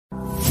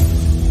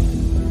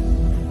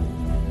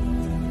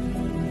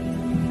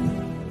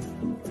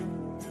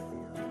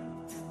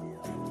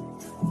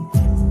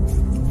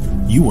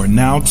You are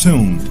now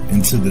tuned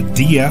into the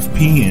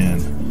DFPN,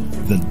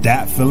 the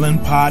Dat Feelin'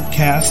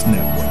 Podcast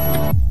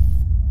Network.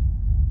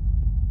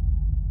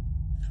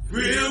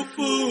 Real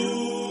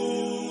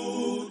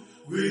food,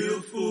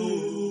 real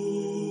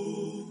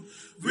food,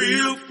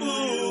 real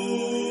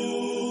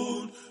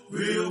food,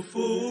 real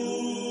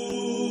food,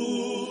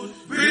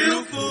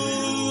 real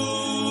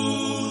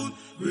food,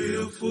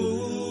 real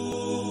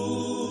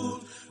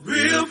food,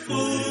 real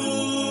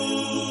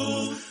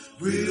food,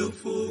 real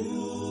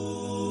food.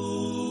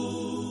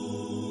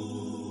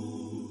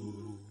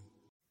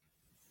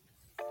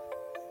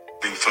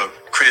 For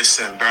Chris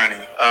and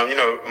Bernie,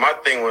 my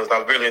thing was I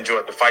really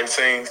enjoyed the fight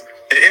scenes.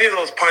 Did any of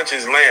those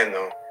punches land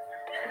though?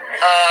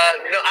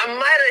 I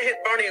might have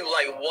hit Bernie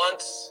like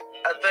once,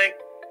 I think,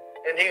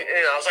 and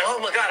I was like, "Oh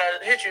my God,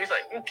 I hit you!" He's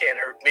like, "You can't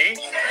hurt me."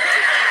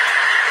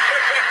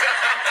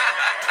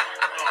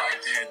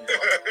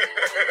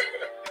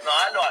 No,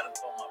 I know how to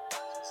throw my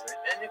punches,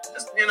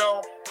 and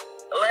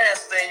the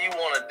last thing you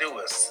want to do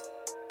is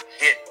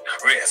hit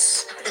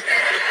Chris.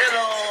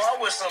 I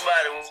wish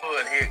somebody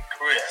would hit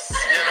Chris.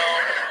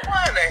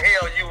 Why in the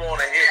hell you want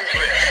to hit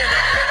Chris?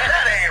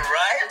 That ain't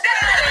right.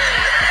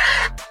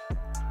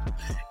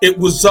 It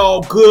was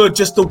all good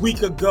just a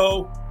week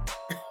ago.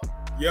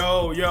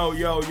 Yo.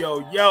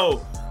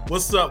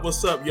 What's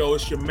up, yo?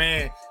 It's your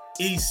man,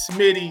 E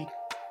Smitty,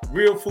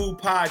 Real Food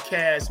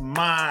Podcast,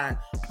 Mind,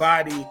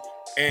 Body,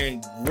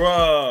 and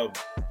Grub.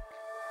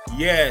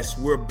 Yes,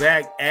 we're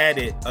back at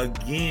it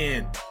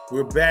again.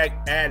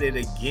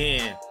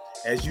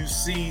 As you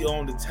see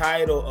on the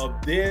title of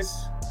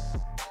this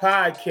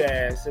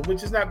podcast,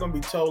 which is not going to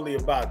be totally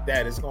about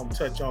that. It's going to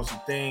touch on some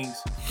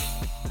things.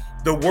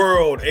 The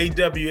world,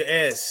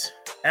 AWS,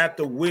 at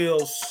the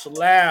wheel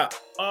slap.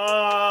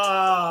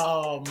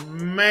 Oh,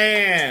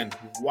 man.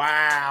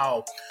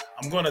 Wow.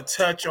 I'm going to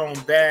touch on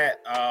that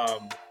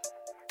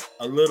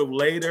a little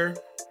later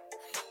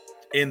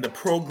in the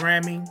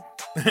programming.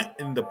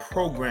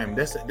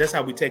 That's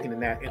how we're taking it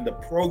now. In the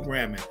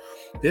programming.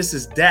 This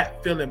is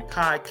Dat Feelin'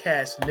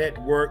 Podcast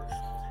Network.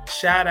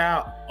 Shout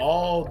out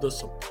all the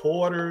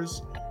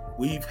supporters.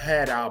 We've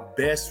had our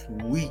best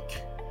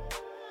week.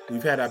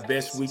 We've had our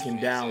best week in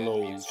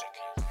downloads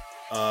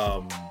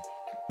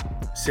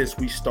since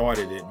we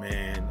started it,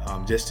 man.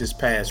 Just this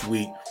past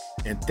week.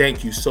 And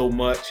thank you so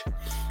much.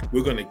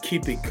 We're going to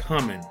keep it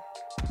coming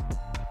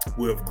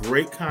with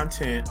great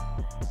content.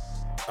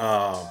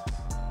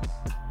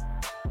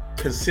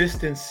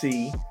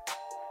 Consistency,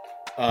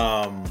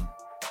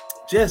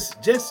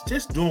 just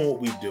doing what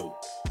we do.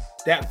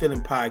 Dat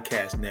Feelin'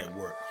 Podcast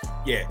Network.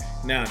 Yeah.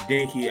 Now,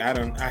 Dinky, I'm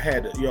in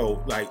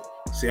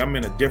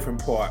a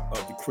different part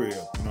of the crib. You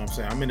know what I'm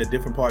saying? I'm in a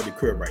different part of the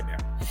crib right now.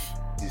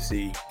 You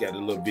see, got the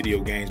little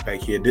video games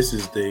back here. This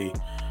is the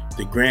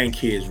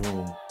grandkids'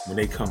 room when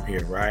they come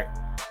here, right?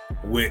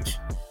 Which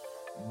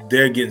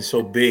they're getting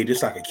so big,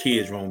 just like a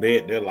kid's room.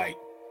 They're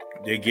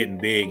getting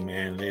big,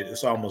 man.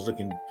 It's almost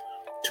looking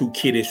too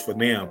kiddish for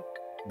them.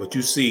 But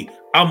you see,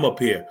 I'm up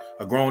here,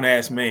 a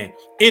grown-ass man,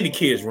 in the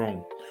kids'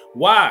 room.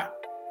 Why?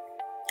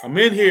 I'm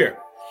in here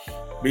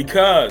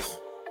because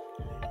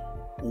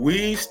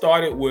we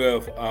started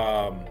with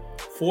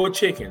 4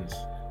 chickens.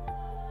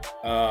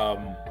 Our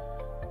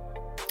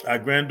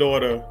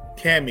granddaughter,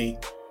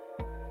 Cammie,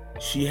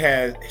 she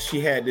had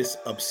this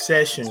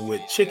obsession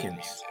with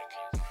chickens.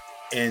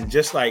 And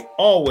just like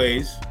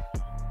always,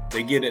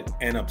 they get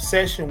an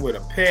obsession with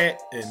a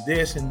pet and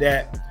this and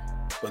that.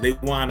 But they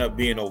wind up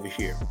being over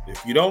here.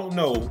 If you don't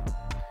know,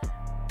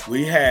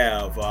 we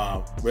have,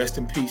 rest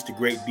in peace, the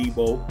great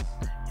Debo.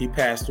 He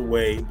passed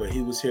away, but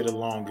he was here the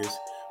longest.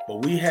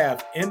 But we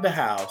have in the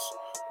house,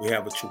 we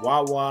have a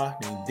Chihuahua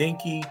named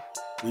Dinky.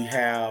 We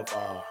have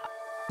a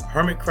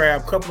hermit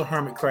crab, couple of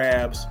hermit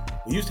crabs.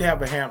 We used to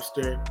have a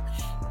hamster.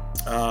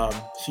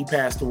 She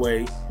passed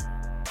away.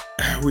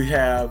 We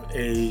have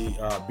a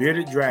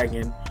bearded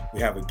dragon. We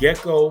have a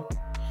gecko.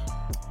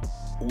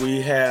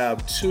 We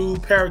have 2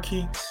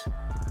 parakeets.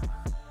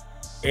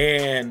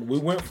 And we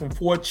went from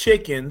 4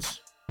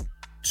 chickens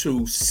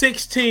to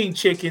 16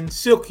 chickens,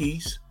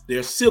 silkies.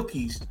 They're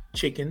silkies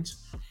chickens.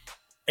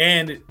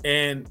 And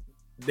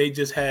they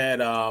just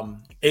had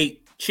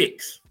 8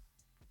 chicks.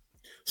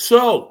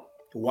 So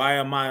why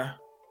am I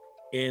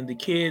in the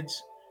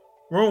kids'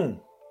 room?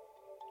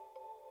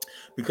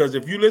 Because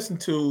if you listen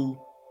to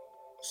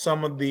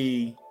some of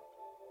the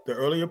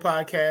earlier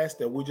podcasts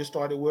that we just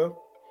started with,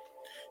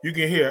 you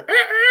can hear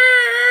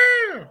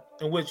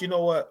in which, you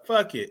know what,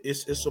 fuck it.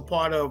 It's a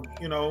part of,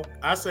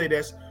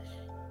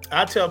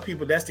 I tell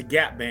people that's the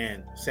Gap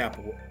Band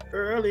sample.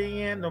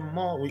 Early in the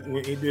morning,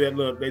 when they do that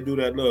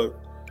little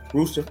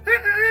rooster.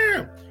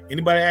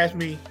 Anybody ask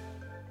me,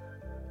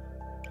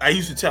 I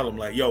used to tell them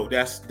like, yo,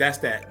 that's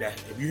that.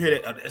 If you hear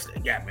that, that's the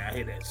Gap Band. I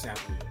hear that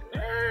sample.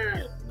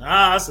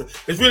 Nah,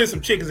 it's really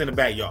some chickens in the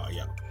backyard,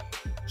 yo.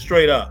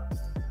 Straight up.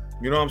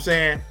 You know what I'm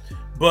saying?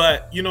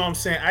 But, you know what I'm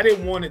saying? I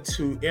didn't want it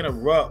to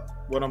interrupt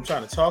what I'm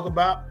trying to talk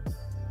about.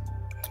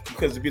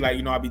 Because it'd be like,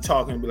 I'd be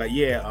talking and be like,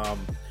 yeah,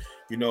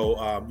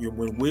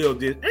 when Will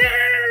did,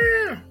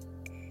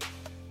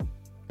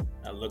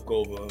 I look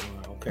over,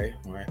 Okay.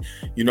 All right.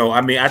 You know, I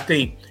mean, I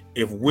think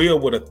if Will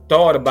would have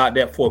thought about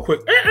that for a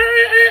quick,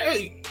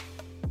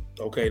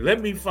 okay,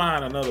 let me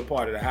find another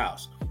part of the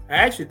house. I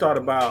actually thought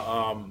about,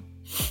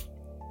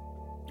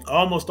 I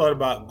almost thought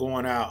about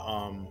going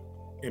out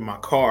in my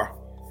car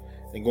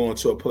and going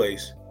to a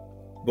place,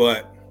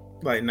 but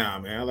like, nah,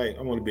 man,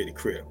 I want to be at the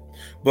crib.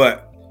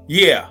 But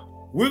yeah,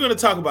 we're gonna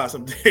talk about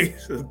some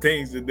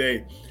things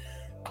today.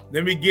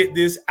 Let me get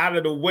this out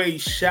of the way.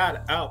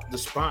 Shout out the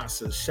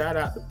sponsors. Shout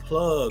out the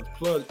plug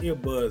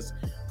earbuds.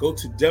 Go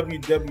to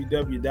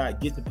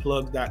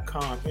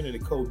www.gettheplugs.com. Enter the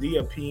code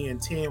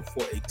DFPN10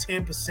 for a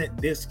 10%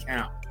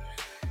 discount.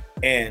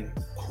 And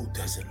who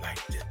doesn't like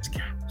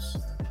discounts?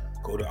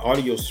 Go to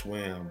Audio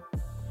Swim.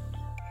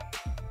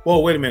 Whoa,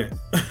 wait a minute.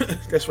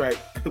 That's right.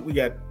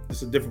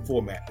 It's a different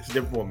format.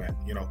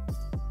 You know.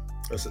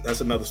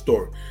 That's another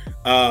story.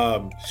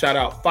 Shout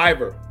out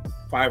Fiverr.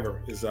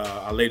 Fiverr is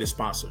our latest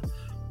sponsor.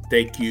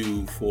 Thank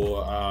you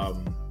for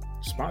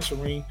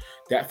sponsoring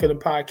That Feeling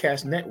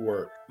Podcast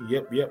Network.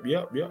 Yep.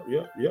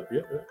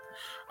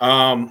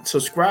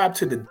 Subscribe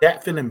to the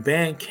That Feeling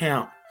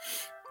Bandcamp.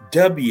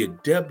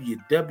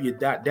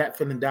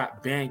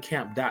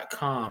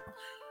 www.thatfeeling.bandcamp.com.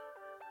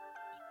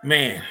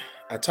 Man,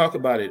 I talk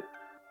about it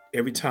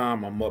every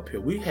time I'm up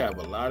here. We have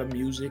a lot of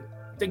music.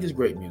 I think it's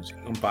great music.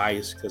 I'm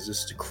biased because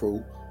it's the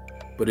crew,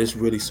 but it's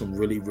really some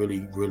really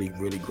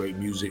great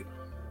music.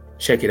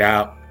 Check it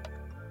out.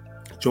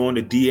 Join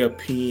the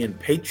DFP and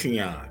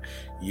Patreon.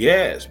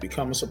 Yes,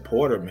 become a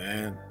supporter,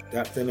 man.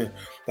 That feeling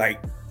like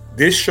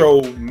this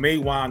show may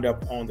wind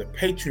up on the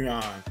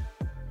Patreon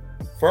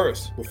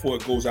first before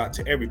it goes out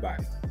to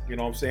everybody. You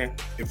know what I'm saying?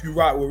 If you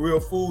rock with Real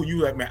Food,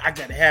 you like, man, I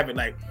gotta have it.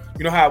 Like,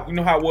 you know how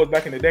it was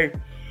back in the day,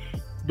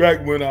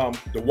 back when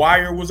The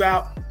Wire was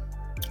out,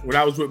 when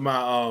I was with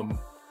my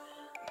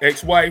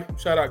ex-wife.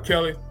 Shout out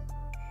Kelly.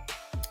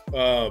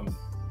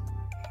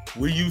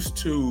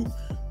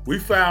 We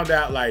found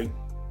out, like,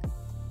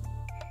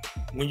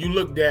 when you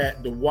looked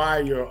at The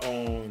Wire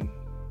on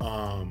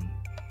I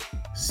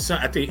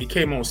think it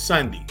came on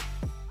Sunday.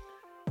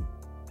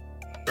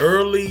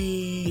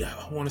 Early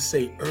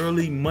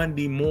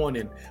Monday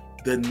morning,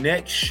 the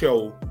next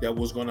show that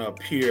was going to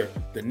appear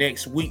the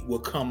next week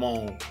would come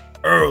on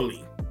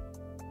early.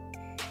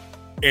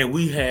 And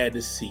we had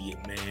to see it,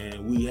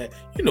 man.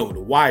 The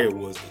Wire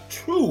was the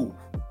truth.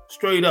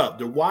 Straight up,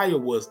 The Wire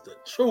was the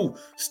truth.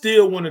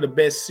 Still one of the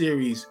best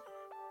series,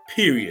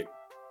 period,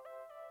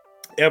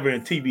 ever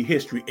in TV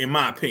history, in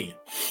my opinion.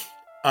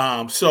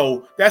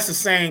 So that's the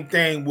same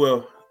thing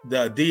with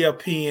the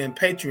DLP and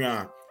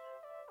Patreon.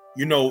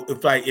 You know,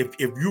 if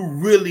you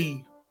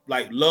really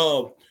like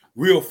love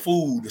Real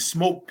Food, the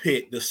Smoke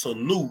Pit, the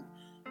Salute,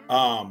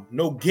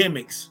 No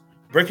Gimmicks,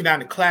 breaking down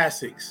the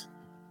classics,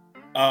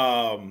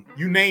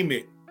 you name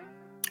it,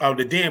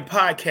 the damn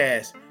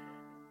podcast,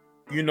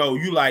 you know,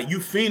 you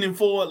fiending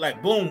for it,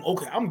 like, boom,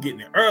 okay, I'm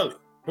getting it early.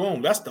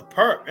 Boom, that's the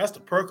perk. That's the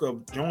perk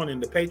of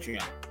joining the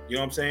Patreon. You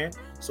know what I'm saying?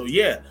 So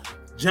yeah,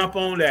 jump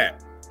on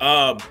that.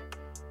 And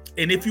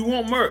if you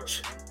want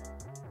merch,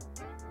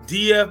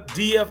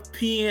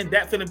 DFPN,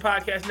 That Feeling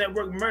Podcast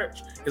Network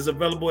merch is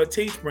available at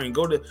Teespring.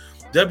 Go to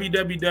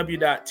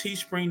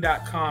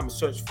www.teespring.com and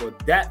search for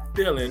That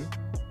Feeling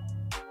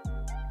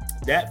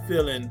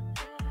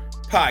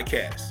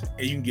Podcast,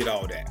 and you can get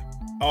all that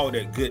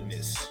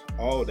goodness,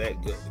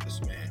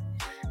 man.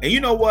 And you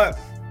know what?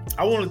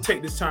 I want to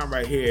take this time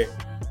right here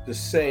to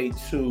say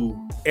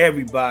to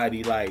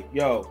everybody, like,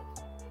 yo,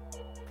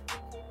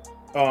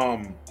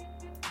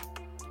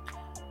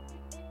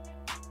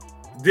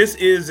 this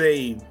is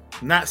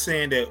not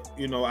saying that,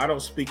 you know, I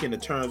don't speak in the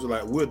terms of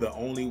like we're the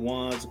only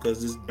ones,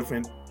 because it's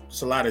different.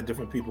 It's a lot of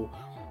different people,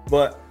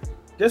 but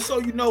just so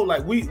you know,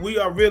 like we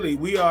are a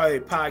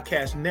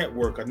podcast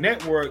network. A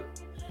network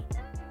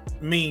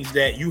means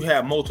that you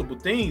have multiple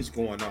things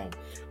going on.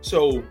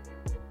 So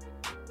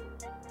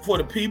for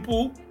the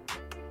people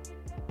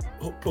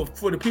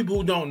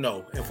who don't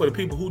know, and for the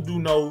people who do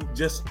know,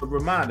 just a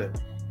reminder,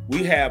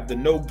 we have the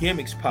No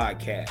Gimmicks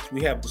podcast.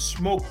 We have the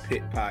Smoke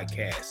Pit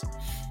podcast,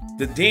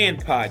 the Dan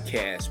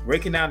podcast,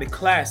 breaking down the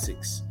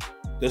classics,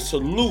 the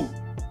Salute,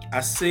 I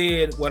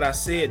said what I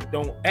said,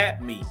 don't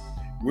at me,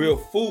 Real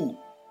Food.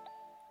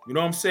 You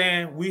know what I'm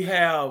saying? We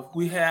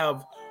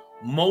have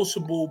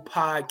multiple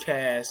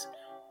podcasts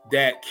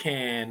that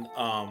can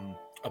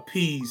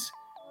appease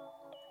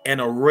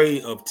an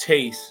array of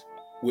tastes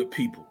with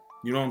people.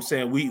 You know what I'm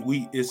saying?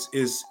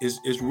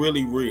 It's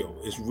really real.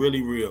 It's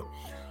really real.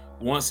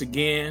 Once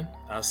again,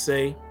 I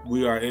say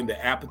we are in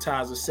the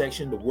Appetizer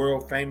Section, the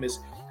world famous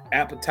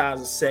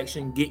Appetizer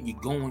Section. Get you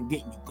going,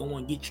 get you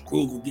grooving, get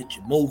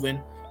you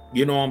moving.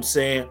 You know what I'm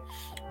saying?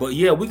 But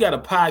yeah, we got a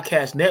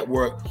podcast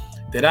network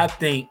that I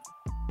think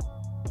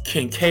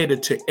can cater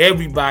to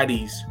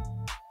everybody's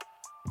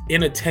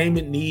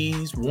entertainment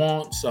needs,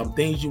 wants,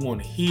 things you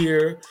want to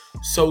hear,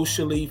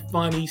 socially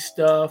funny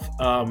stuff.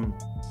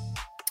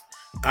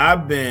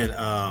 I've been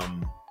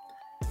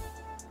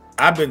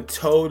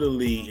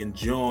totally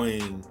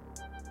enjoying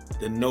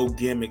the No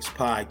Gimmicks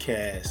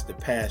podcast the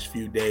past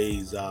few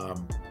days.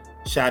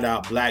 Shout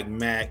out Black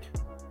Mac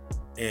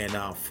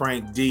and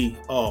Frank D.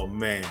 Oh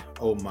man,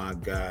 oh my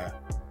God,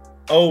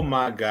 oh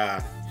my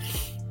God,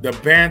 the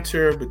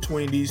banter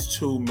between these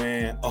two,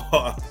 man,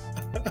 oh,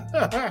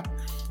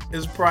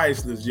 it's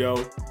priceless,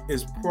 yo.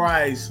 It's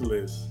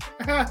priceless.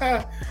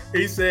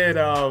 He said,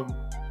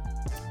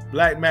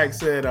 Black Mac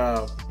said,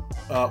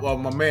 well,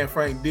 my man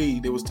Frank D,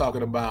 they was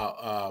talking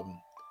about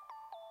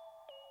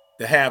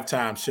the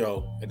halftime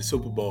show at the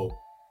Super Bowl,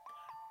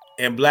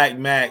 and Black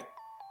Mac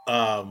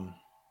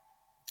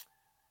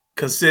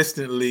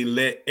consistently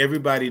let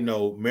everybody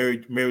know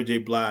Mary J.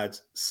 Blige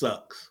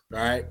sucks,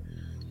 right?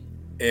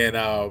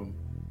 And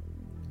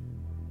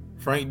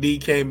Frank D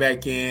came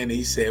back in and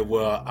he said,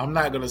 well, I'm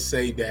not gonna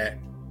say that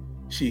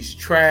she's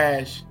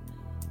trash,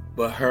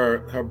 but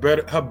her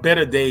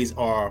better days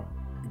are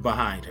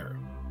behind her.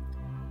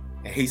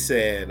 And he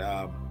said,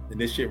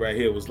 and this shit right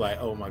here was like,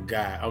 oh my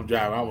God, I'm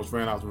driving, I almost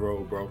ran off the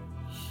road, bro.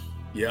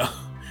 Yeah.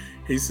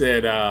 He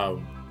said,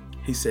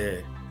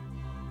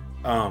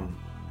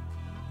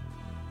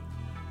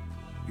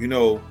 you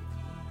know,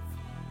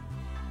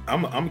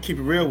 I'm gonna keep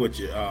it real with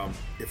you.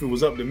 If it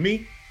was up to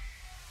me,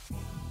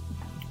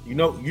 you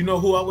know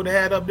who I would have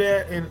had up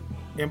there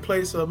in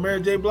place of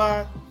Mary J.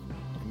 Blige?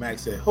 And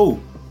Max said, who?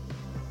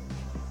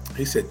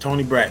 He said,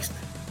 Tony Braxton.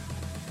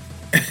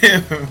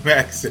 And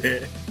Max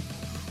said,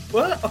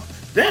 well,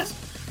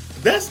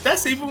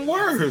 that's even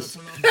worse.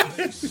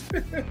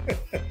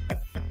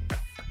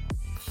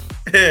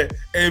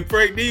 And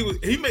Frank D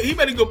he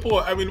made a good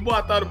point. I mean, the more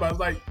I thought about it, I was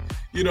like,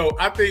 you know,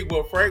 I think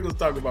what Frank was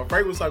talking about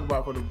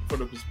from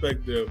the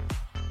perspective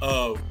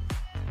of,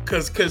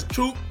 because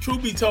true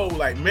be told,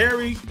 like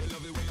Mary,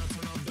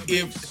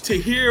 if to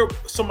hear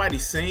somebody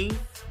sing,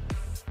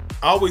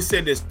 I always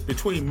said this,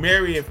 between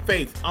Mary and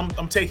Faith,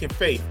 I'm taking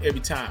Faith every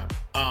time.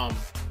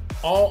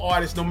 All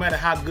artists, no matter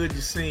how good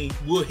you sing,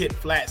 will hit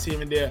flats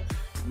here and there.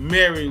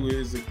 Mary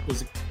was a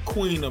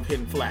queen of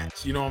hitting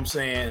flats. You know what I'm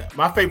saying?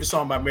 My favorite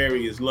song by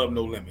Mary is Love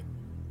No Limit.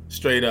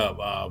 Straight up.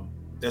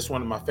 That's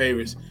one of my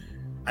favorites.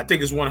 I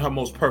think it's one of her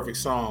most perfect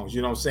songs.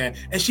 You know what I'm saying?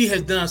 And she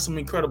has done some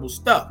incredible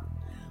stuff.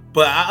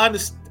 But I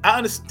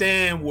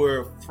understand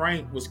where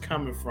Frank was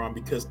coming from,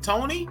 because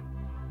Tony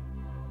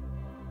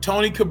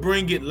could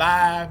bring it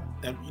live,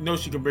 and you know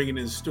she can bring it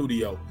in the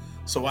studio.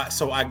 So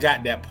I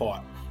got that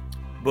part.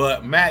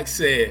 But Max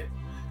said,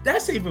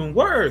 that's even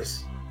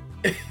worse.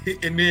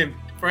 And then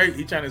Frank,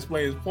 he trying to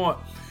explain his point.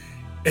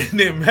 And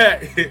then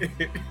Max,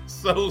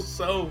 so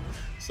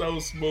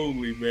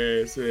smoothly,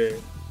 man, said,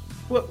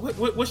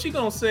 What she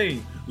gonna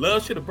sing?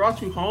 Love should have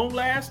brought you home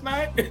last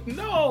night?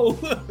 No.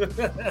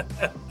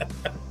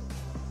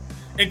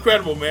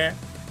 Incredible, man.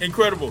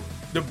 Incredible.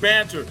 The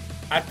banter,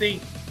 I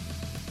think,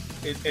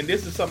 and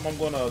this is something I'm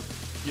gonna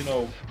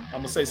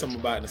say something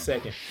about in a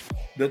second.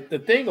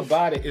 The thing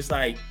about it is,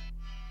 like,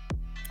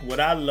 what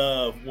I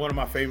love, one of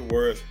my favorite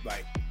words,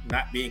 like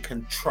not being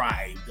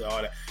contrived,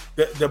 all that.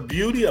 The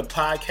beauty of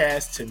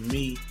podcasts to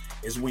me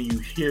is when you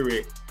hear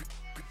it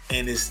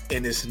and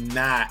it's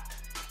not.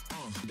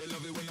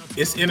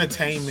 It's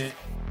entertainment.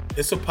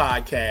 It's a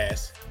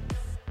podcast.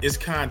 It's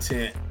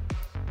content.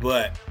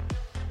 But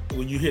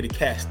when you hear the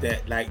cats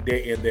that, like, they're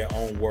in their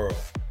own world,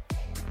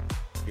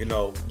 you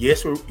know,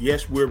 yes,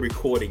 we're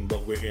recording,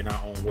 but we're in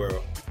our own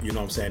world. You know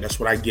what I'm saying? That's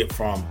what I get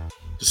from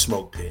the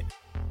Smoke Pit.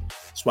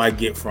 That's what I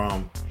get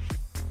from,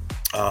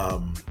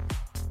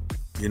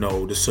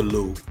 the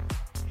Salute.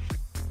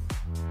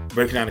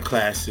 Breaking down the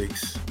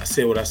classics. I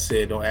said what I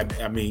said.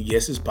 I mean,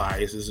 yes, it's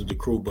biased. This is the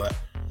crew, but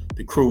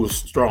the crew is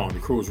strong. The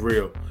crew is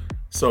real.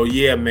 So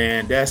yeah,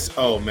 man.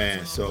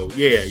 So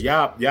yeah,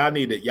 y'all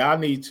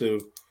need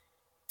to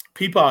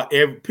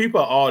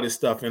people all this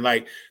stuff. And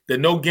like the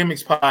No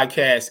Gimmicks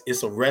podcast,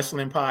 it's a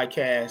wrestling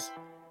podcast.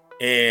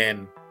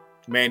 And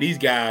man, these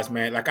guys,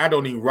 man, like I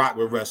don't even rock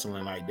with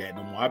wrestling like that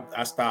no more.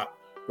 I stopped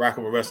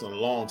rocking with wrestling a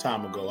long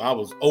time ago. I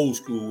was old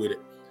school with it.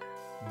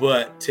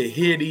 But to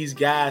hear these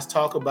guys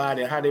talk about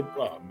it,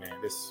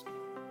 this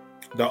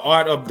the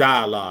art of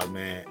dialogue,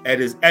 man,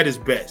 at its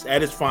best,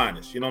 at its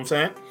finest. You know what I'm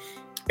saying?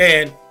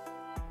 And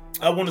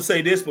I want to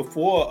say this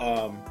before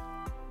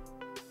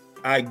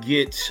I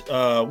get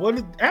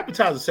the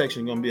appetizer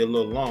section is gonna be a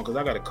little long because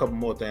I got a couple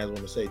more things I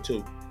want to say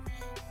too.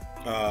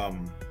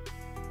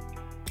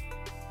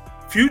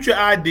 Future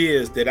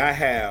ideas that I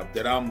have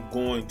that I'm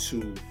going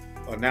to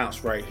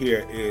announce right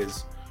here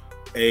is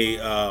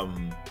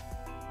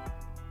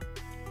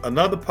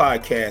another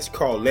podcast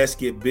called Let's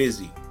Get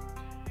Busy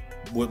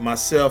with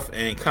myself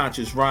and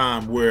Conscious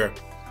Rhyme, where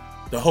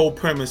the whole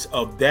premise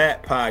of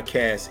that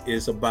podcast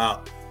is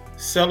about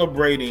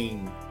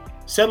celebrating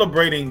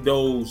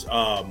those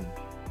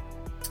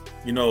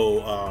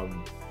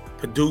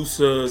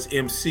producers,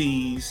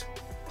 MCs,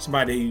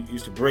 somebody who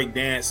used to break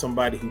dance,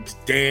 somebody who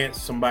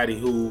danced, somebody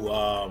who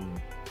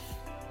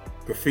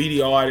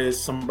graffiti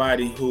artist,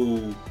 somebody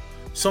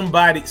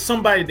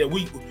that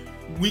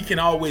we can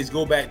always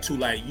go back to,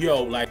 like,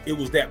 it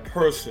was that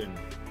person,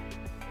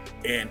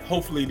 and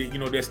hopefully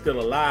that they're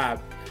still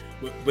alive,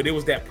 but it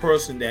was that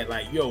person that,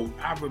 like,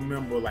 I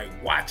remember, like,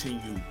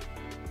 watching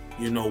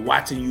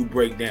you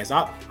break dance.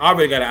 I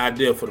already got an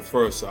idea for the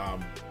first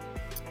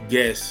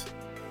guest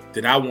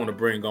that I want to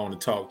bring on to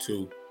talk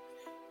to.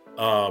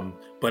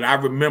 But I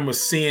remember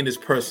seeing this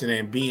person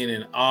and being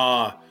in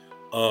awe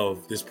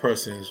of this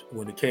person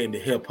when it came to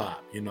hip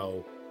hop, you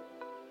know,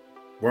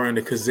 wearing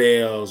the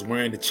Gazelles,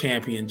 wearing the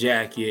champion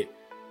jacket,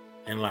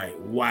 and like,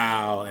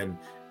 wow.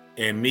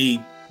 And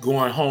me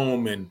going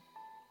home and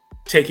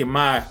taking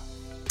my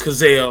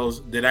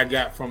Gazelles that I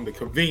got from the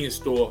convenience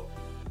store.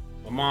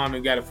 My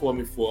mom got it for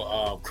me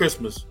for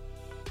Christmas.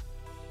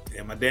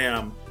 And my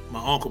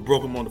uncle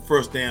broke them on the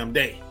first damn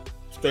day.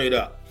 Straight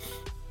up.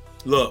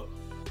 Look,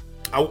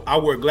 I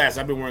wear glasses.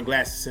 I've been wearing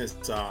glasses since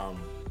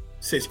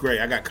 6th grade.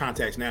 I got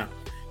contacts now.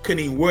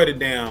 Couldn't even wear the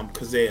damn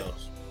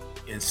Gazelles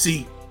and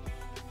see.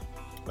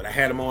 But I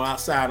had them on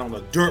outside on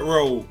a dirt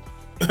road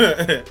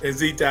in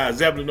Z-Town,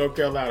 Zeppelin, North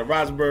Carolina,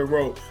 Rosenberg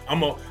Road.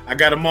 I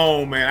got them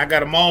on, man. I got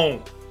them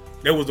on.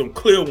 There was them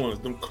clear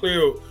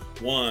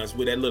ones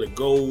with that little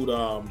gold,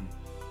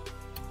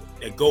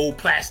 that gold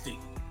plastic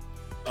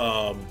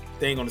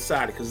thing on the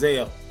side of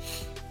Gazelle,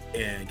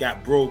 and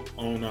got broke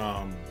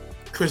on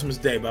Christmas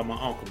Day by my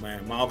uncle,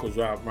 man. My uncle's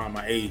around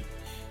my age.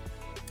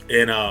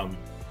 And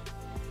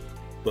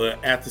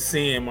but after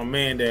seeing my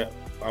man that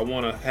I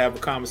want to have a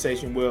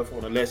conversation with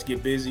on the Let's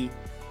Get Busy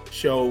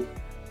show,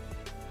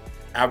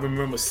 I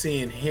remember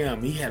seeing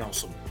him. He had on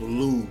some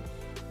blue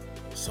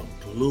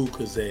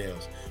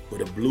Gazelles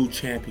with a blue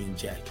champion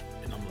jacket.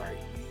 And I'm like,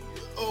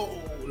 oh,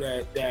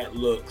 that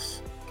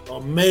looks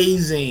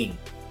amazing.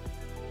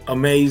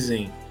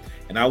 Amazing.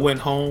 And I went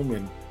home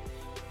and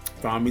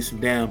found me some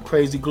damn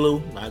crazy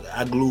glue.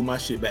 I glued my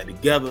shit back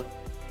together.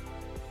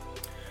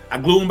 I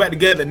glued them back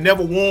together,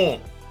 never wore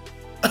them.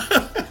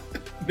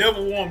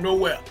 Never wore them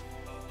nowhere.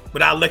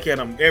 But I look at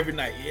them every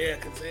night. Yeah,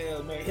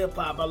 Gazelle, man, hip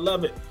hop, I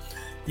love it.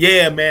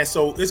 Yeah, man.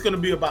 So it's gonna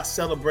be about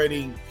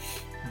celebrating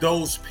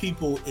those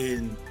people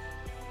in.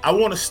 I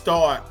want to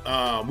start.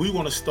 We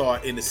want to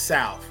start in the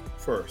South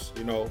first,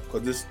 you know,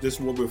 because this is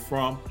where we're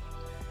from,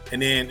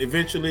 and then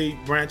eventually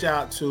branch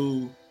out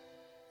to,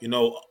 you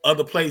know,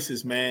 other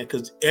places, man.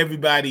 Because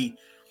everybody,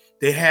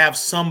 they have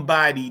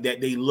somebody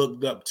that they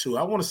looked up to.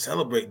 I want to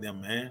celebrate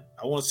them, man.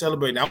 I want to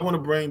celebrate. I want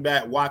to bring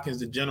back Watkins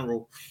the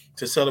General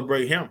to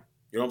celebrate him.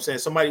 You know what I'm saying?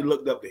 Somebody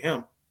looked up to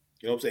him.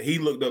 You know what I'm saying? He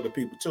looked up to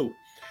people too.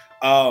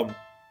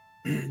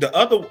 The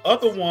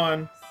other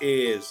one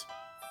is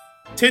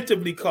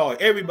tentatively called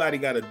Everybody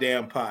Got a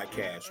Damn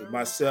Podcast with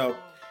myself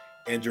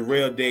and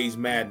Jarrell Days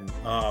Madden.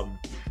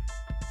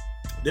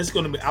 This is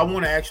gonna be. I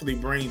want to actually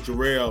bring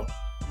Jarrell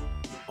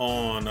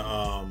on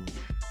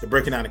the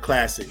Breaking Down the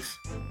Classics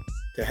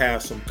to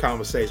have some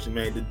conversation,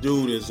 man. The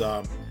dude is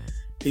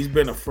he's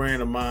been a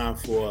friend of mine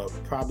for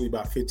probably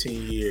about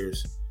 15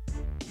 years.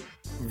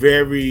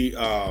 Very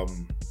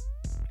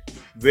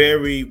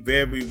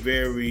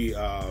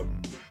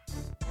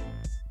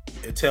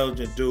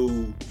intelligent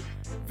dude,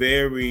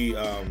 very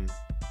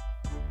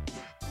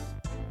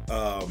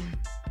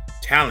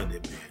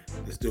talented,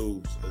 man. This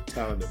dude's a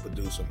talented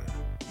producer, man.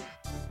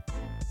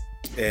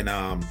 And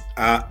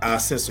our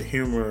sense of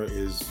humor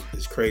is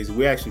crazy.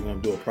 We're actually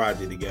gonna do a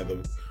project together,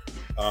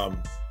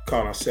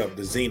 call ourselves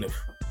the Zenith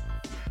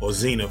or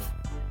Zenith.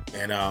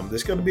 And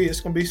it's gonna be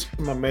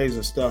some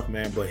amazing stuff,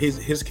 man. But his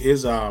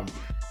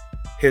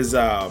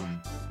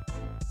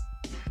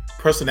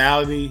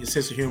personality, his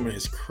sense of humor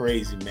is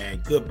crazy,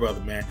 man. Good brother,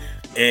 man.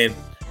 And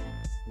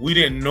we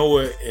didn't know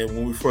it, and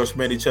when we first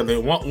met each other,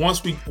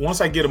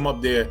 once I get him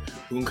up there,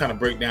 we can kind of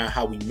break down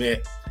how we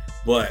met.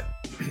 But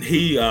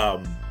he's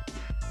a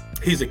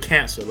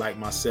Cancer like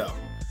myself,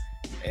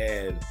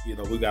 and you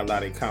know we got a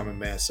lot in common,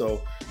 man.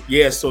 So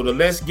yeah, so the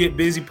Let's Get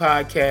Busy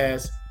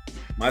podcast,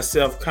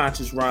 myself,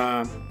 Conscious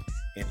Rhyme,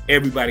 and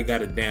Everybody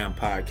Got a Damn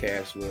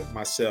Podcast with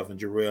myself and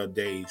Jarrell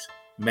Days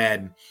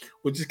Madden,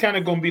 which is kind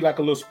of going to be like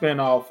a little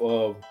spinoff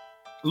of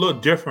a little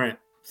different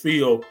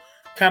feel,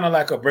 kind of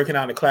like a Breaking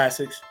Down the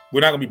Classics.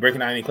 We're not going to be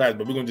breaking down any classics,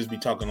 but we're going to just be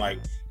talking like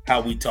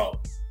how we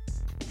talk.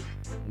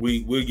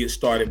 We'll get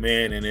started,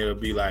 man, and it'll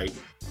be like,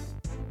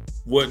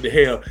 what the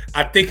hell?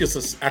 I think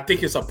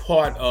it's a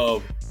part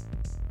of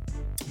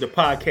the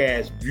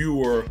podcast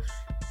viewer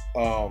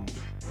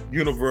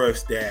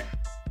universe that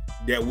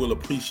will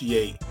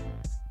appreciate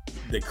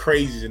the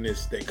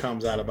craziness that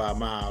comes out of our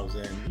mouths.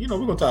 And you know,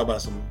 we're gonna talk about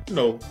some,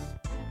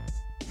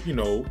 you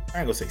know, I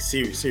ain't gonna say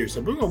serious, so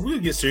we'll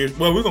get serious.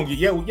 Well, we're gonna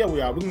get we are.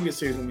 We're gonna get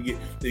serious when we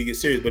get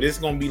serious, but it's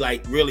gonna be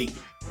like really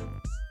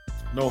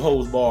no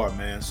holds barred,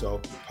 man.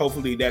 So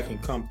hopefully that can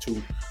come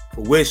to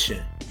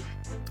fruition.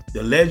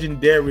 The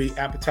legendary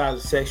Appetizer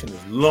Section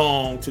is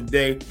long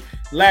today.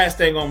 Last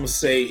thing I'm gonna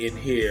say in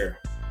here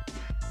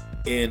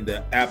in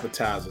the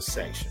Appetizer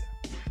Section.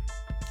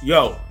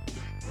 Yo,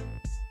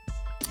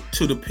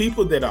 to the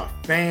people that are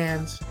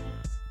fans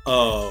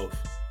of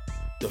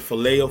the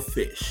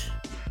Filet-O-Fish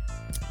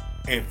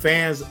and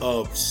fans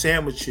of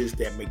sandwiches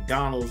that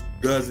McDonald's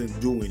doesn't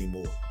do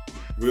anymore,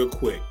 real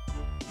quick.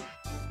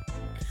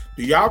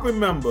 Do y'all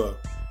remember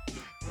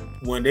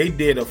when they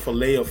did a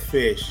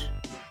Filet-O-Fish?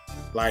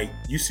 Like,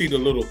 you see the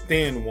little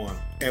thin one.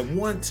 At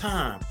one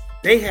time,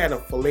 they had a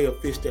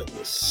Filet-O-Fish that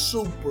was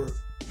super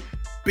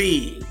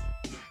big.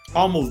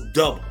 almost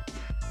double.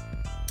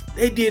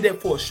 They did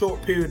that for a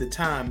short period of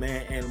time,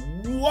 man.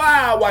 And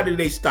wow, why did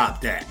they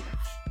stop that?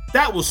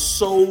 That was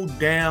so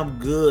damn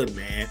good,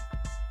 man.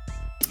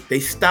 They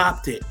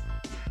stopped it.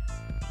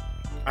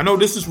 I know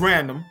this is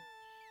random,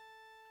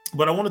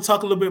 but I want to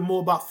talk a little bit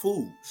more about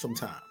food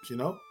sometimes, in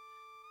the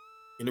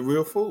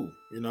real food,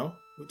 We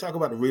talk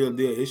about the real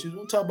deal issues.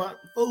 We'll talk about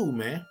food,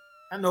 man.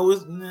 I know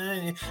it's,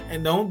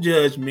 and don't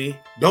judge me.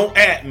 Don't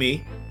at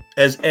me.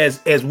 As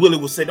Willie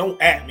would say, don't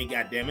at me,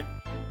 goddammit.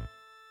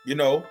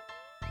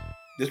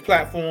 This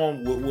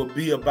platform will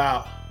be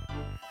about,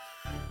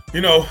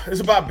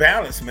 it's about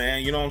balance,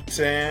 man. You know what I'm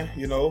saying?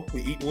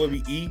 We eat what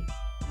we eat.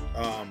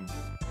 I'm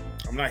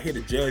not here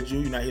to judge you.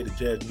 You're not here to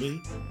judge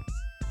me.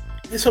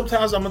 And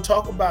sometimes I'm going to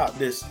talk about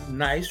this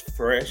nice,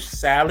 fresh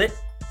salad,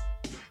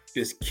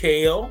 this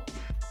kale,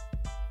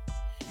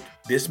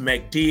 this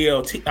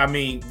McDLT.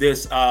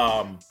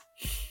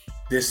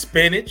 This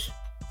spinach.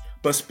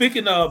 But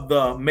speaking of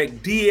the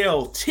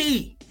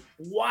McDLT,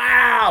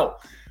 wow.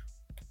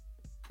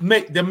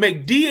 The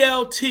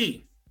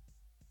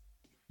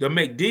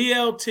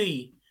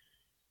McDLT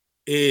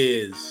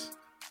is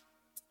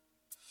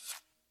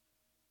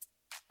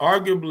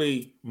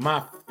arguably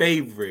my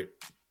favorite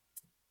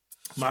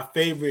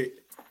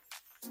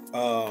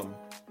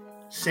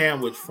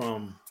sandwich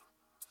from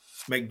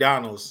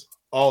McDonald's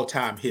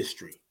all-time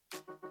history.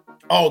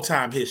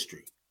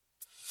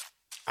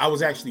 I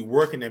was actually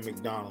working at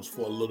McDonald's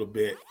for a little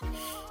bit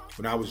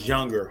when I was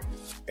younger,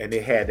 and they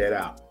had that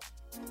out.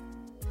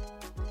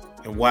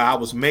 And while I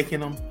was making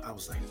them, I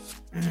was like,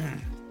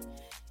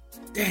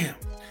 damn,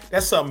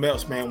 that's something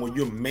else, man, when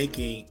you're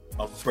making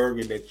a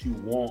burger that you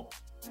want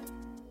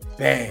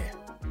bad.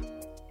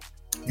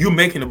 You're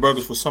making the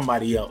burgers for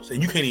somebody else,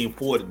 and you can't even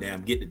afford to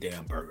get the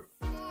damn burger.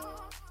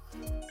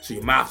 So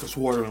your mouth is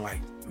watering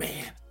like,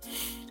 man,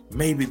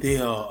 maybe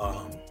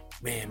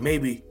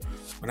maybe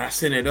when I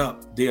send it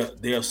up,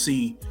 they'll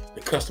see,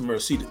 the customer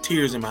see the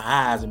tears in my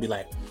eyes and be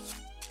like,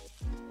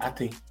 I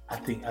think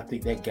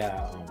that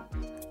guy,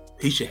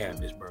 he should have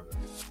this burger.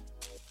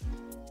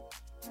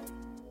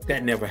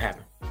 That never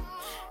happened.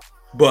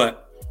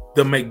 But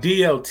the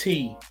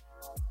McDLT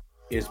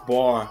is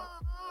bar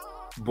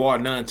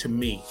none to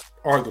me,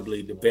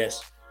 arguably the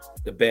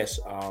best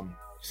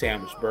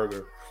sandwich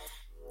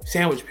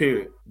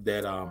period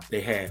that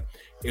they had.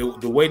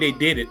 The way they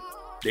did it,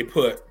 they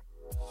put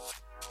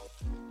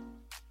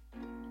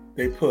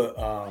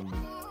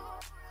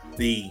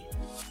the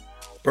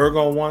burger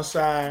on one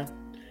side,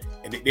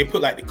 and they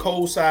put like the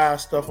cold side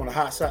stuff on the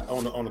hot side,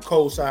 on the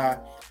cold side,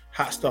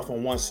 hot stuff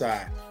on one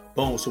side.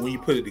 Boom. So when you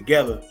put it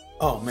together,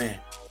 oh man,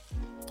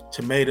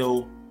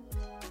 tomato,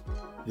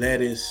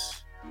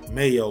 lettuce,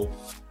 mayo.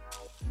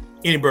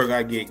 Any burger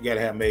I get,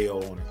 gotta have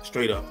mayo on it,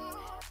 straight up.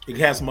 It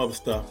can have some other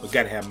stuff, but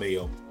gotta have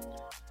mayo.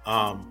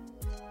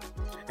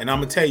 And I'm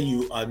gonna tell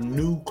you, a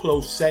new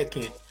close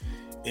second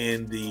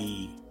in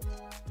the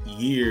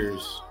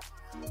years,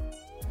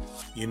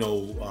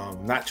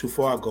 not too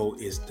far ago,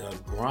 is the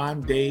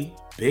Grande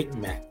Big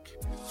Mac.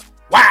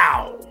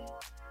 Wow!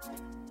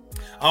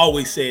 I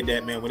always said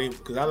that, man,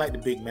 because I like the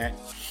Big Mac.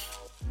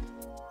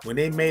 When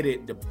they made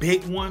it the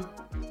big one,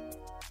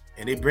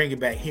 and they bring it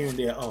back here and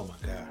there, oh my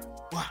God.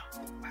 Wow.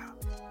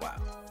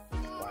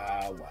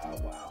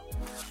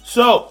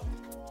 So,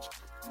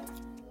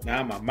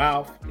 now my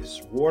mouth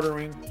is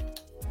watering.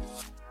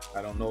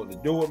 I don't know what to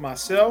do with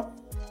myself,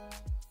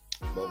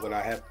 but what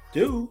I have to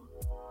do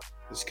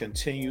is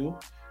continue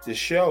the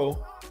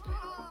show.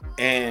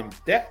 And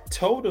that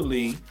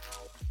totally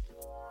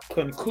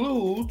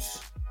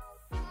concludes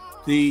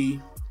the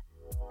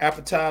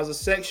appetizer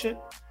section.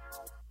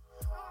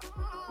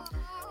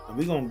 And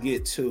we're gonna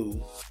get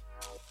to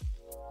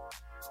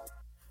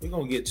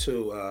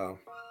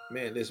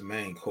this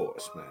main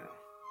course, man.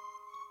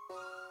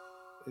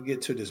 We'll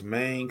get to this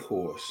main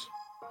course.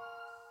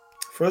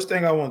 First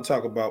thing I want to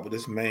talk about with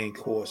this main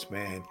course,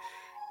 man,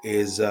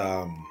 is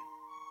the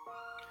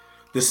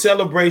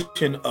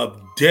celebration of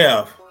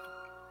death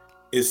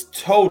is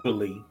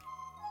totally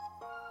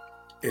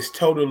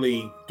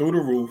through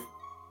the roof,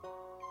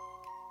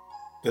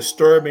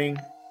 disturbing,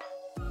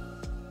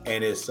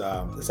 and it's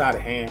out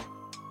of hand.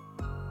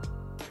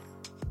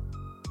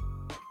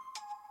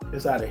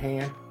 It's out of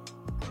hand.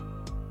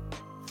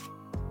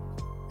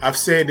 I've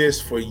said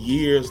this for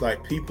years.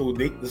 Like people,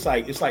 it's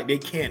like they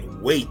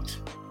can't wait.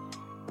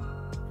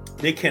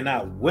 They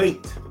cannot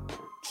wait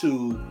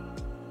to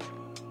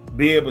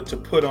be able to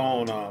put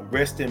on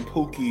Rest in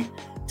Pookie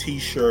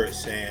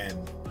t-shirts,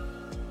 and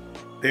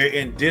they're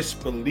in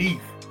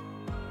disbelief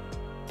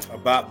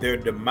about their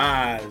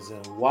demise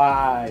and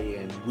why,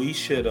 and we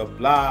should have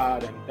blah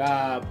and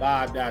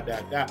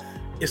da.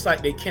 It's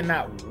like they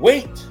cannot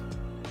wait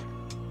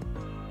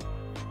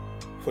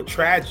for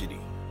tragedy.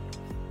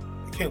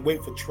 They can't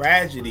wait for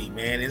tragedy,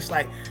 man. It's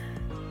like,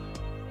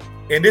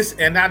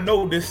 and I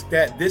know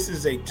that this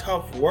is a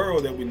tough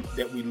world that we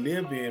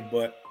live in,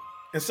 but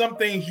and some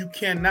things you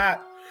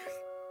cannot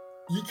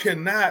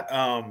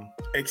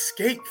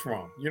escape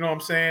from. You know what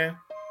I'm saying?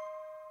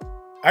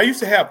 I used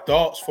to have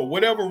thoughts, for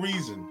whatever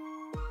reason.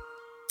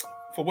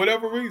 for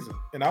whatever reason.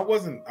 And I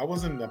wasn't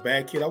a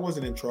bad kid. I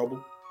wasn't in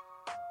trouble.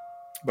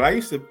 But I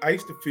used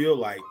to feel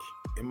like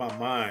in my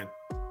mind,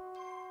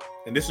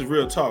 and this is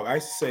real talk, I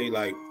used to say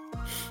like,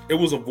 it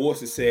was a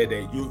voice that said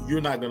that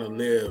you're not gonna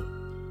live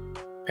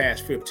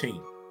past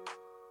 15.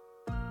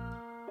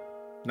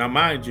 Now,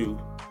 mind you,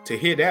 to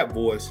hear that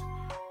voice,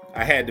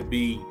 I had to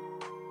be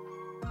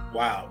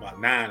about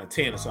 9 or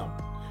 10 or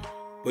something.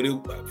 But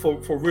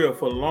for real,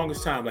 for the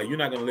longest time, like, you're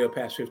not gonna live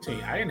past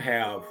 15. I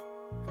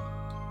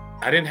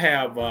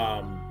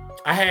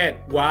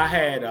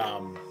had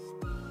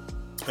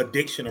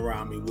addiction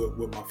around me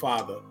with my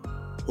father,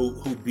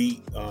 who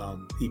beat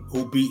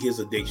his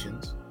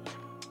addictions.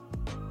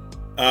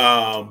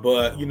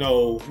 But you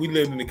know, we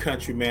lived in the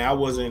country, man. I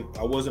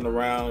wasn't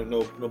around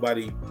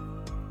nobody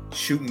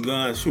shooting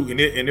guns, and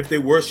if they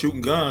were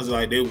shooting guns,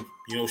 like they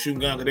shooting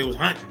guns because they was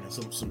hunting and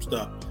some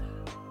stuff.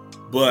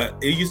 But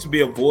it used to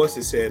be a voice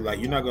that said like,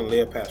 you're not gonna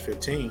live past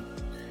 15.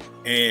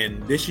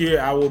 And this year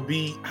I will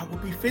be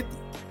 50.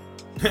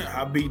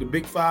 I'll be the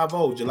big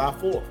 50, July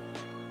 4th.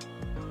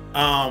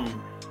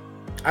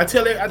 I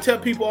tell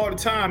people all the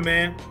time,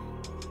 man,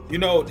 you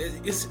know,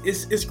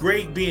 it's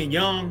great being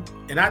young.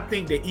 And I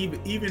think that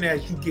even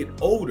as you get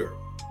older,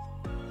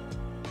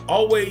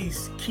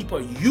 always keep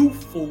a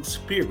youthful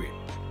spirit.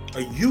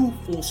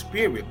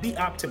 Be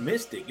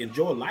optimistic,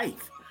 enjoy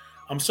life.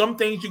 Some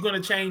things you're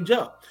going to change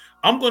up.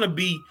 I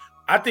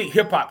think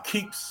hip hop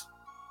keeps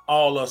a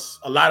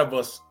lot of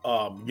us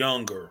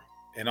younger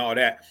and all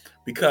that,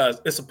 because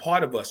it's a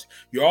part of us.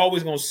 You're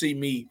always going to see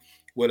me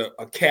with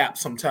a cap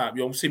sometime.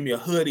 You don't see me a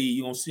hoodie.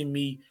 You don't see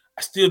me.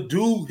 I still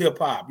do hip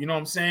hop. You know what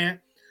I'm saying?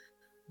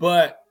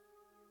 But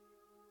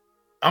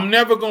I'm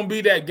never going to be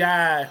that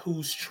guy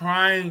who's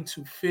trying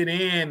to fit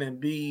in and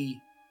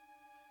be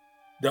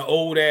the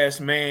old ass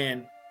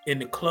man in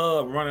the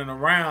club running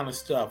around and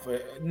stuff.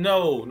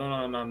 No.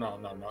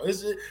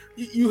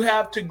 You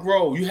have to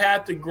grow. You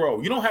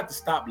don't have to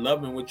stop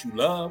loving what you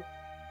love,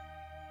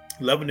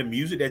 loving the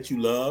music that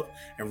you love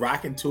and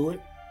rocking to it.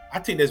 I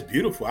think that's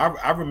beautiful.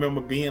 I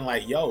remember being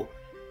like, yo,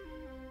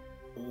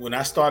 when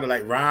I started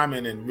like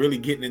rhyming and really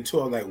getting into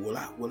it, like, will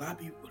I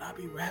be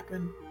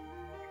rapping?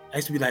 I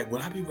used to be like,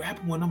 will I be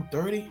rapping when I'm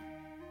 30?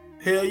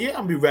 Hell yeah,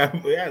 I'm be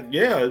rapping. Yeah,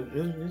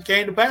 it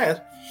came to pass.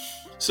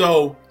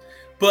 So,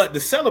 but the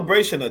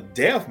celebration of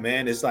death,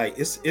 man, is like,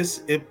 it's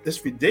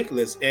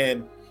ridiculous.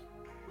 And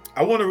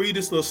I want to read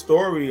this little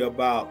story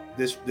about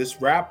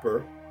this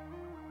rapper.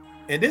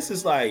 And this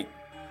is like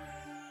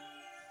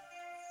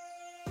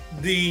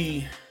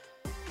the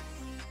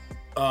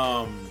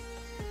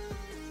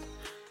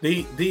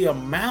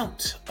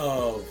amount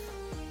of,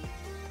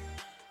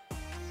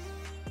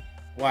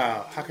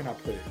 wow, how can I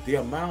put it? The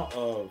amount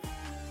of,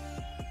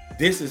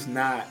 this is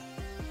not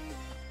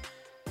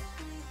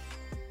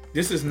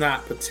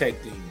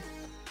protecting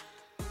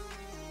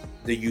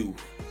the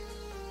youth.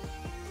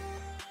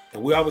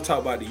 And we always talk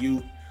about the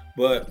youth,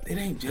 but it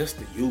ain't just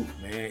the youth,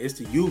 man. It's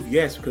the youth,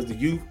 yes, because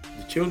the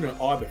children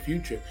are the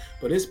future,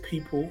 but it's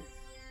people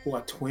who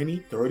are 20,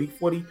 30,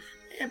 40,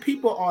 and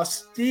people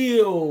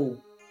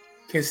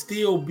can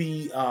still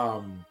be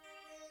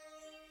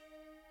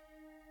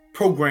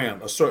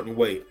programmed a certain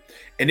way.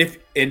 And if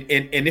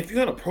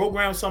you're gonna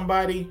program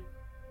somebody,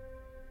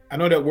 I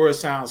know that word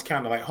sounds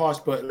kind of like harsh,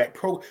 but like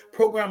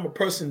program a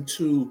person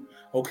to,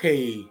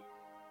 okay,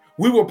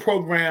 we were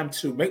programmed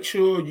to make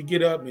sure you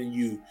get up and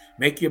you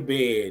make your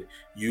bed,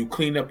 you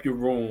clean up your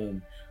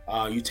room,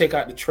 you take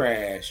out the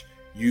trash,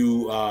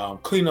 you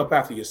clean up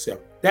after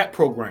yourself. That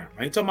program.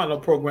 I ain't talking about no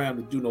program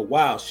to do no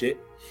wild shit,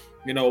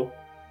 you know.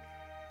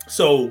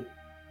 So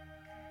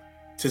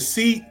to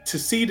see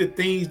the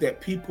things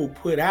that people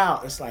put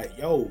out, it's like,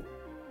 yo,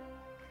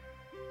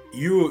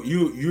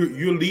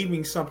 you're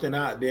leaving something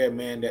out there,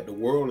 man, that the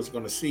world is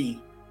gonna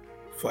see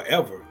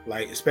forever.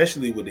 Like,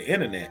 especially with the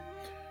internet.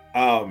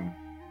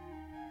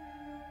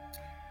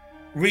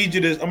 Read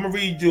you this. I'm gonna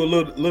read you a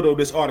little of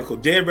this article.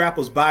 Dead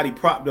rapper's body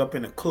propped up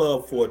in a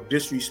club for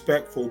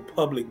disrespectful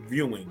public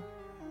viewing.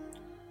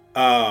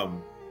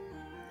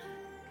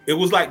 It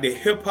was like the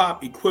hip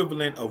hop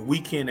equivalent of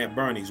Weekend at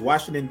Bernie's.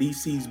 Washington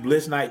D.C.'s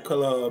Bliss Night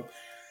Club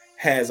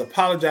has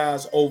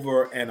apologized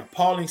over an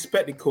appalling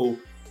spectacle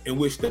in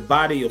which the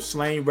body of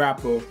slain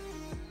rapper,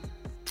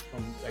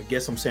 I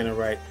guess I'm saying it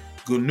right,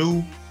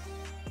 Gnu,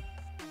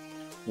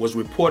 was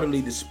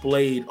reportedly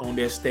displayed on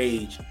their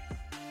stage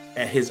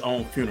at his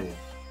own funeral.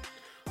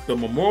 The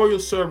memorial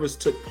service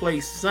took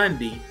place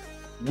Sunday,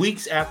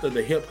 weeks after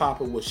the hip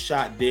hopper was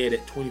shot dead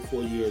at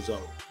 24 years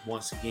old.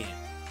 Once again,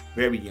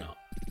 very young,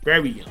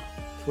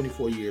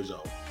 24 years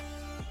old.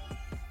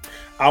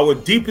 Our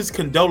deepest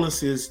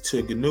condolences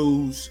to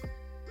Gnu's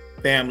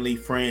family,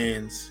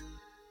 friends,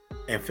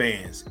 and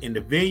fans. In the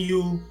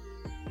venue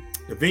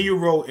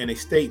wrote in a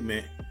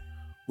statement,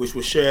 which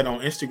was shared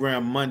on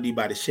Instagram Monday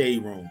by the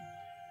Shade Room.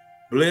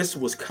 Bliss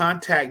was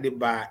contacted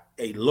by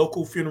a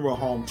local funeral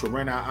home to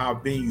rent out our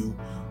venue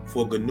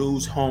for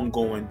Gnu's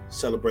homegoing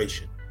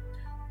celebration.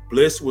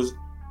 Bliss was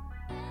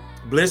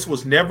Bliss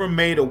was never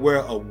made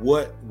aware of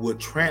what would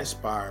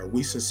transpire.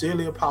 We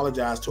sincerely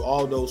apologize to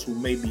all those who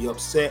may be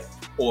upset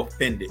or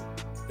offended.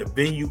 The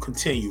venue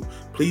continued.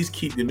 Please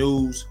keep the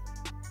news,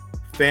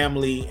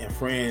 family, and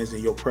friends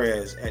in your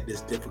prayers at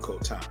this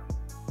difficult time.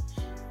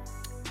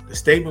 The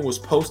statement was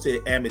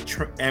posted amid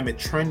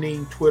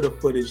trending Twitter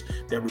footage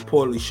that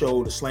reportedly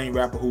showed a slain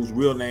rapper whose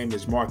real name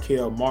is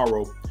Markel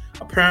Morrow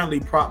apparently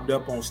propped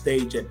up on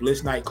stage at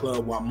Bliss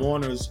nightclub while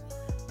mourners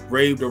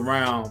raved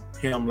around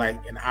him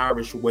like an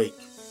Irish wake.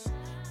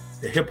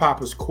 The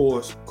hip-hopper's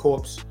corpse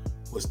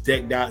was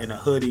decked out in a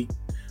hoodie,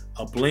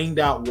 a blinged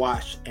out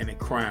watch, and a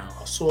crown.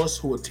 A source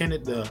who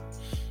attended the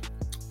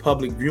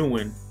public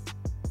viewing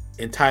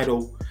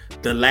entitled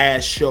The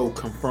Last Show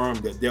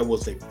confirmed that there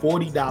was a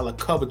 $40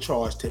 cover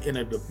charge to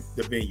enter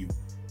the venue.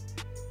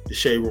 The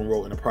Shade Room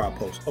wrote in a prior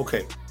post.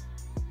 Okay.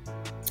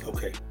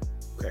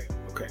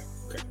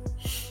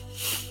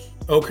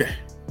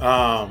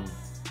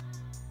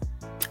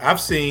 I've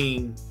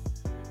seen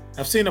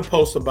a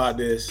post about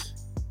this,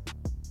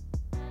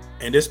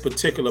 and this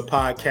particular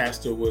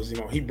podcaster was,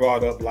 he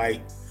brought up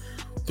like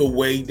the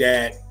way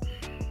that,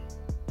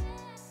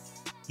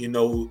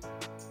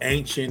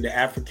 ancient, the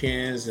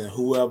Africans and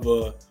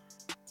whoever,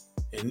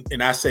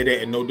 and I say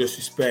that in no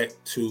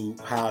disrespect to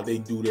how they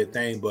do their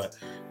thing, but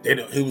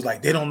he was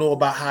like, they don't know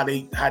about how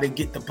they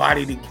get the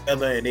body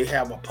together, and they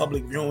have a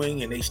public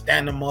viewing and they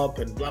stand them up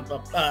and blah blah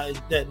blah.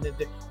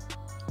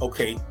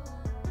 Okay,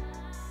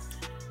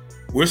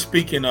 we're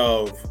speaking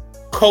of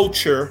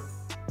culture,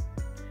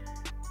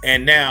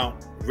 and now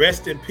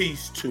rest in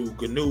peace to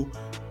Gnu.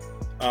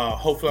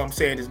 Hopefully I'm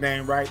saying his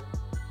name right.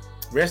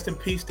 Rest in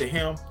peace to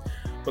him.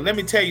 But let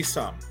me tell you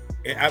something.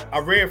 I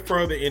read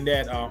further in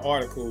that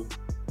article,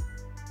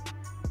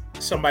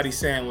 somebody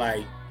saying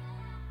like,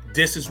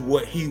 this is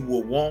what he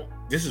will want.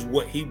 This is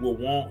what he will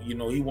want. He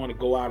want to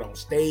go out on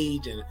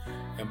stage and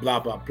blah,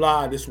 blah,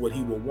 blah. This is what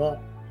he will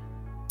want.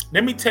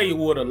 Let me tell you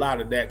what a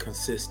lot of that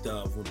consists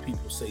of when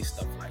people say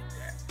stuff like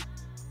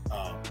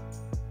that.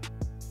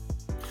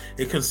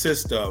 It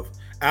consists of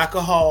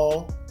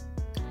alcohol,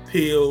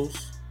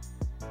 pills,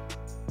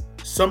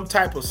 some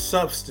type of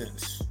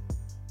substance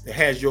that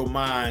has your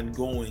mind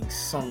going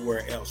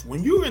somewhere else.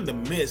 When you're in the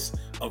midst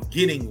of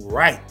getting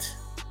right,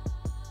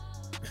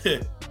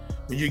 when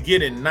you're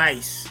getting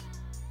nice,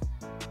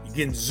 you're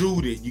getting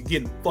zooted, you're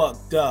getting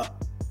fucked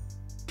up,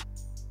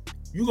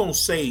 you're going to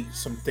say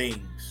some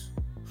things.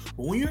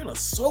 But when you're in a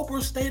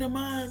sober state of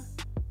mind,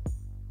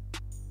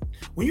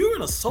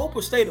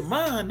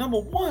 number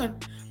one,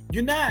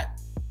 you're not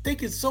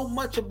thinking so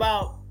much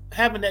about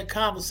having that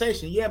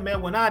conversation. Yeah,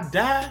 man, when I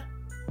die,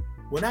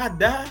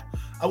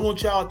 I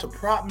want y'all to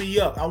prop me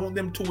up. I want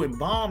them to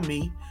embalm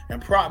me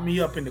and prop me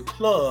up in the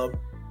club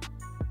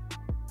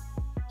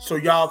so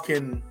y'all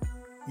can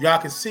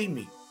see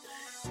me.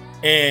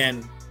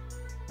 And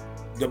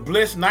the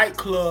Bliss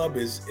nightclub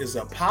is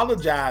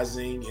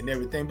apologizing and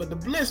everything, but the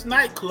Bliss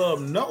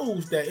nightclub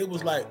knows that it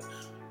was like,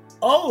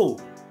 oh,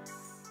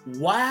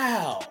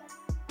 wow,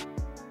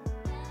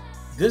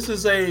 this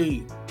is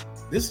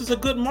a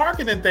good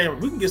marketing thing.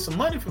 We can get some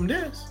money from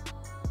this.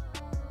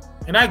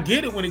 And I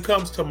get it when it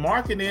comes to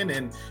marketing,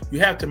 and you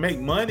have to make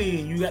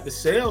money and you got to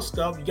sell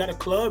stuff. You got a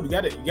club, you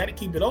got to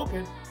keep it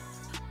open.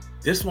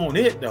 This wasn't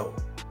it though.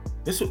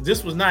 This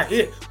was not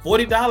it.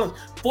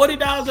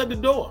 $40 at the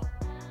door.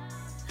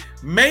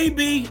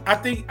 Maybe I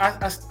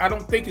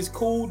don't think it's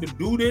cool to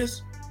do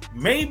this.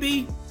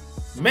 Maybe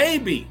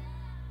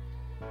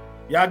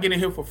y'all getting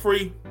here for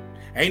free.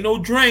 Ain't no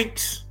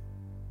drinks.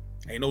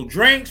 We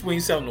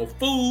ain't selling no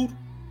food.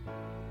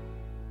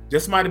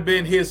 This might have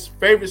been his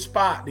favorite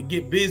spot to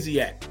get busy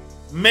at.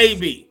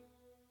 Maybe.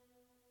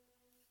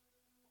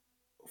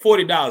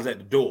 $40 at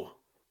the door.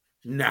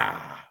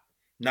 Nah.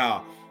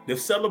 The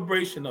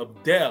celebration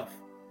of death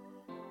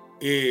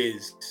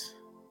is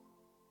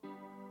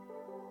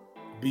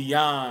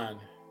beyond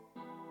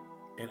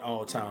an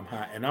all-time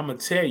high. And I'm going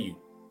to tell you,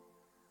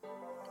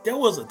 there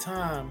was a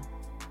time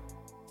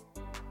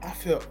I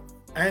felt,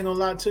 I ain't going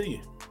to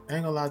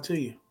lie to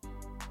you.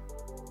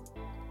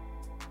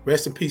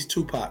 Rest in peace,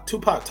 Tupac.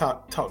 Tupac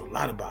talked a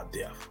lot about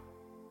death.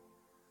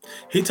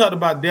 He talked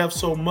about death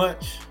so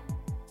much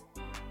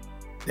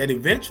that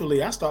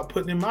eventually I start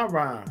putting in my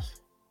rhymes.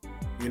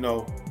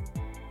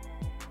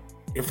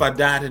 If I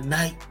die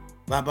tonight,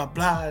 blah, blah,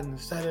 blah, and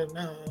Saturday,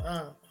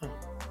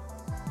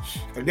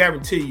 I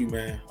guarantee you,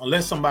 man,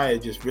 unless somebody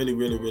is just really,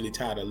 really, really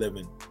tired of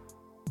living,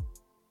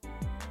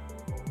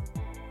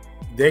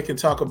 they can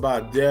talk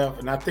about death.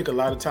 And I think a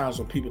lot of times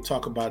when people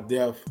talk about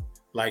death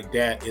like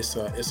that, it's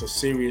a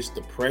serious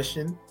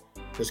depression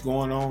that's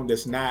going on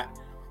that's not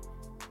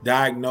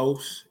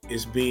diagnosed.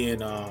 It's being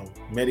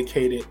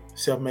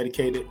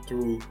self-medicated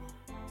through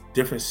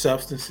different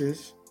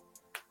substances.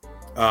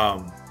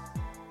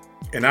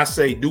 And I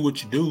say do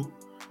what you do,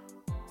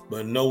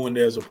 but know when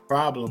there's a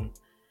problem.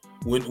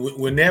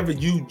 Whenever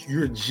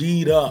you're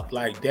G'd up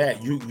like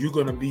that, you're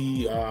gonna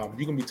be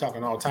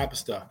talking all type of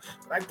stuff.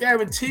 But I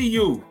guarantee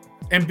you,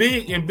 and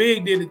Big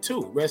did it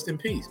too. Rest in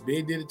peace.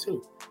 Big did it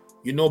too.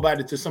 You know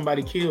about it till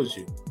somebody kills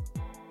you.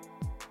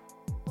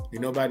 Be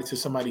nobody till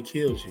somebody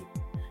kills you.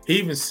 He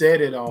even said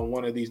it on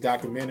one of these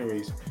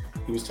documentaries.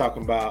 He was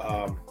talking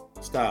about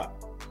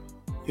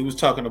He was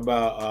talking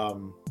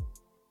about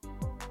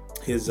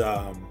his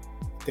I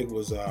think it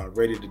was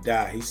Ready to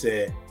Die. He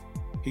said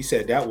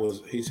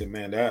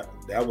man,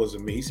 that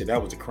wasn't me. He said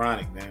that was a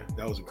chronic, man.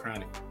 That was a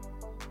chronic.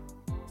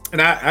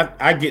 And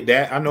I get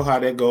that. I know how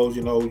that goes.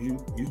 You know,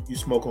 you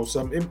smoke on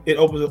something. It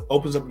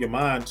opens up your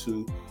mind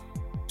to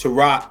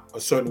rock a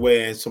certain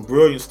way, and some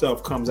brilliant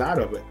stuff comes out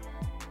of it.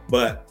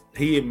 But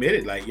he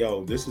admitted, like,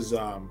 yo, this is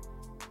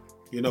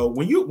you know,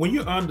 when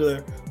you're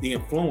under the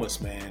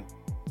influence, man,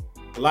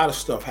 a lot of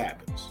stuff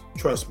happens.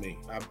 Trust me,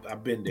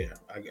 I've been there.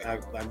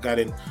 I got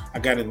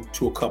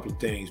into a couple of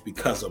things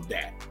because of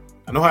that.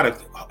 I know how to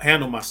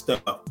handle my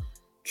stuff.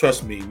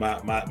 Trust me,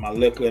 my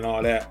liquor and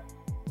all that.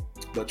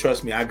 But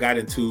trust me, I got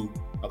into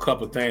a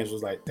couple of things.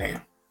 Was like,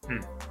 damn,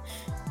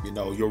 you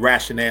know, your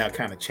rationale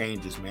kind of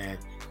changes, man.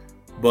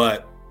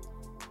 But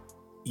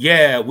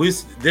yeah,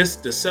 with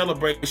the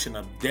celebration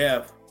of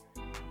death,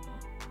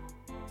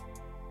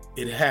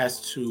 it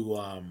has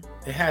to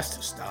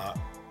stop.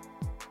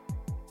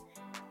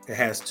 It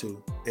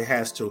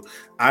has to.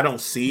 I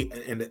don't see,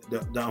 and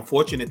the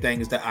unfortunate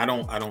thing is that I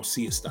don't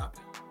see it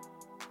stopping.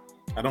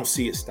 I don't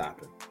see it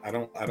stopping. I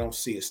don't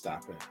see it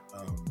stopping.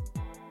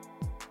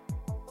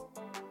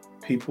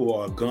 People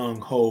are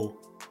gung-ho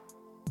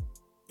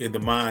in the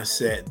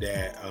mindset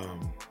that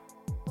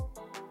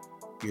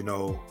you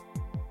know,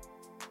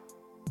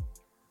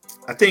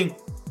 I think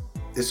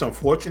it's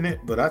unfortunate,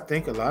 but I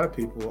think a lot of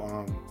people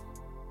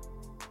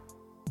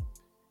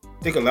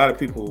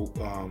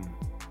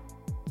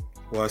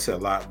well, I said a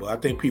lot, but I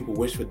think people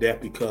wish for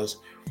death because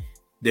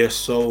they're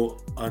so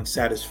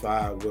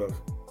unsatisfied with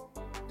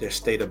their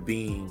state of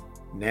being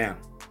now.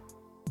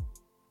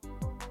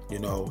 You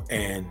know,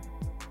 and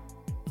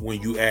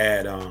when you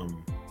add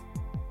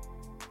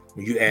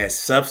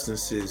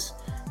substances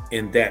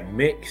in that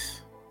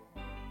mix,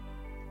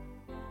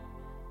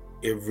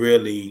 it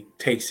really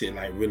takes it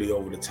like really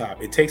over the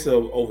top. It takes it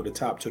over the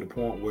top to the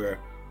point where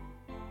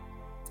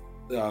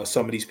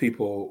some of these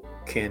people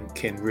can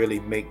really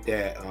make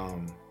that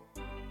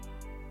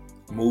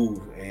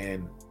move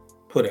and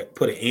put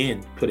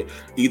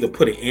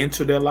it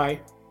into their life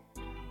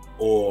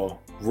or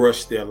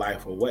rush their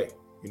life away.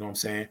 You know what I'm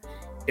saying?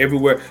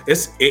 Everywhere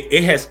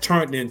it has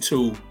turned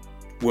into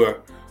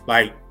where,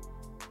 like,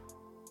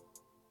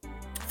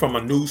 from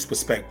a news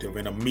perspective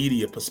and a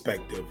media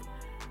perspective,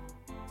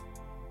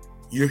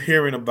 you're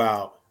hearing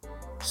about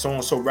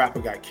so-and-so rapper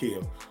got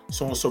killed.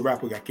 So-and-so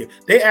rapper got killed.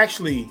 They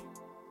actually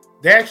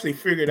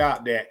figured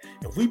out that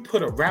if we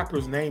put a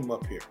rapper's name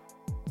up here,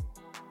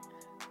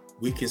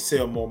 we can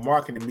sell more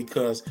marketing,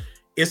 because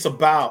it's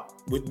about,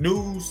 with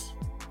news,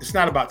 it's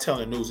not about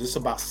telling news, it's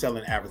about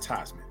selling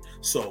advertisement.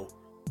 So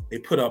they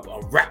put up a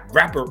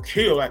rapper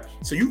kill.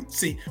 So you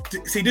see,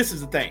 this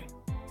is the thing.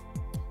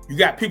 You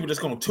got people that's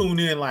gonna tune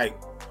in like,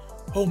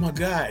 oh my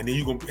God, and then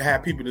you're gonna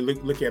have people to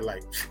look at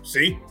like,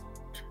 see,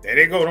 there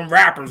they go, them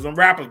rappers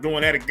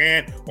doing that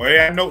again. Or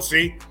yeah, I know,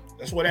 see,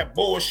 that's what that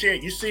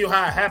bullshit. You see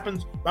how it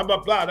happens, blah blah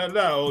blah blah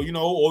blah. Or, you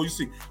know, or you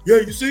see,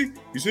 yeah, you see,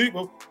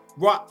 well,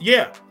 right,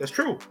 yeah, that's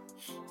true.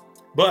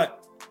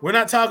 But we're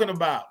not talking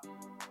about,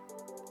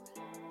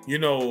 you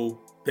know,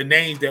 the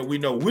names that we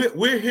know.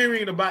 We're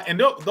hearing about, and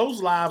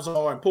those lives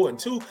are important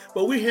too,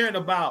 but we're hearing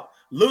about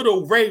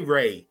Little Ray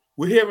Ray.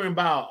 We're hearing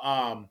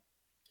about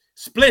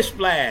Splish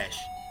Splash,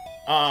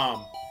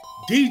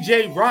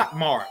 DJ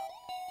Rockmart,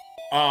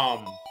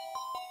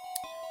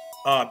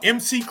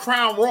 MC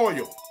Crown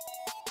Royal.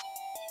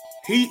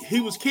 He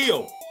was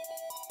killed.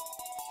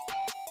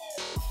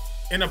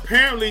 And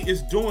apparently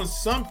it's doing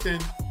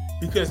something,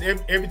 because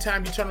every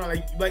time you turn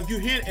around, like you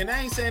hear, and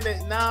I ain't saying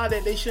that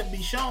that they shouldn't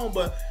be shown,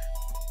 but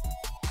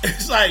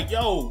it's like,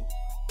 yo,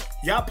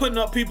 y'all putting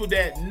up people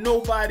that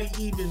nobody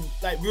even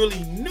like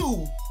really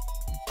knew.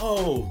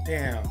 Oh,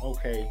 damn,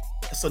 okay.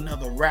 That's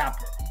another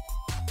rapper.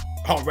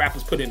 All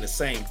rappers put in the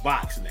same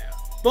box now.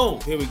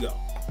 Boom, here we go.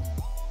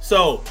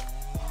 So,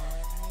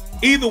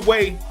 either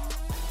way,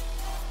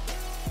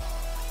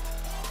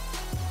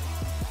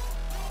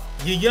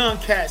 you young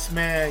cats,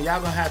 man,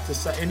 y'all gonna have to,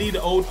 and either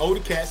older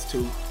cats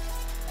too.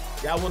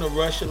 Y'all want to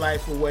rush your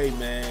life away,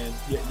 man.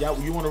 You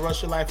want to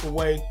rush your life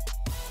away,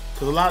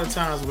 because a lot of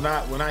times when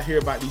I hear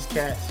about these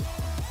cats,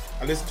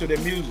 I listen to their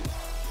music.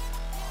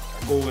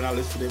 I go and I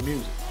listen to their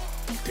music.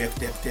 Death,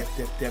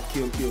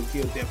 kill, kill,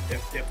 death,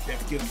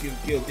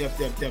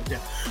 kill,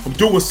 death. I'm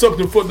doing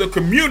something for the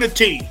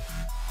community.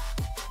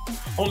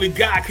 Only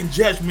God can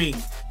judge me.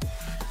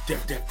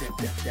 Death, kill,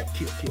 bitch,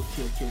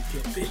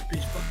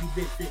 fuck you,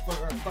 bitch,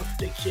 fuck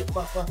dick shit,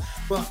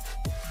 fuck.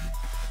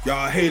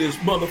 Y'all haters,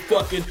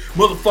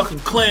 motherfucking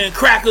clan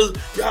crackers.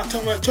 Y'all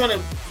talking about trying to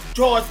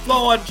George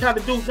Floyd, trying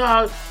to do,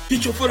 nah,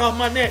 get your foot off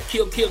my neck.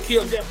 Kill, death.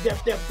 You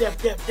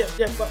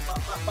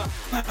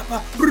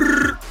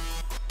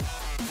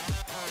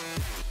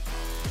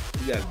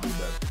gotta do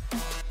better.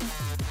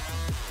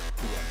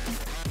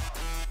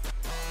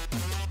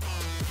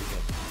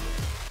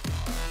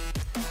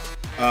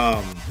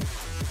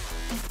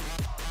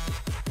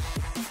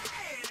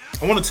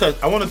 I want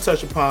to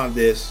touch upon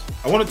this.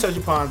 I want to touch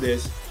upon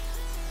this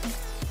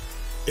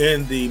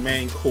in the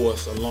main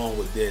course along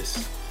with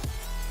this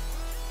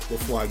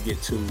before I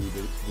get to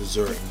the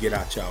dessert and get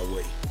out y'all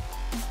way.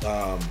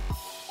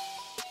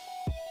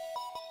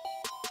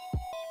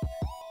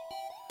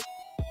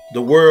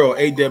 The world,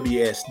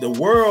 AWS, the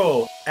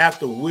world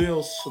after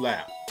Will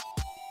slap.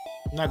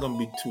 I'm not going to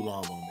be too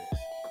long on this.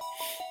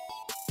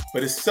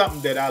 But it's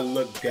something that I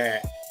looked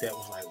at that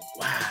was like,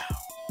 wow,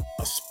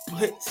 a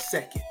split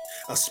second,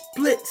 a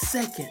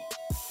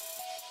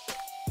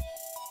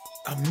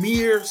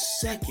mere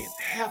second,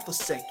 half a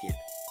second,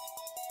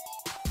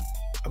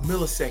 a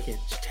millisecond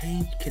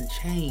can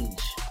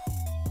change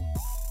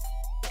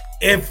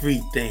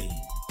everything.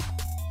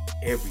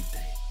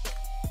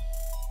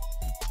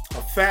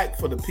 A fact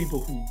for the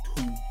people who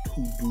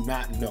do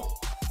not know.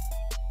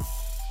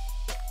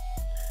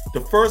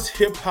 The first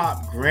hip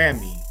hop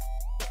Grammy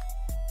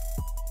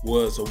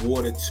was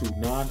awarded to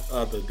none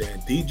other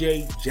than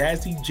DJ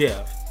Jazzy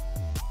Jeff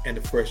and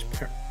the Fresh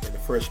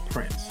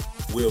Prince,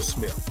 Will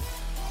Smith,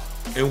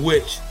 in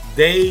which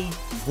they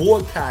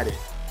boycotted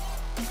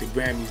the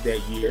Grammys that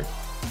year,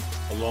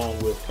 along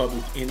with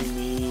Public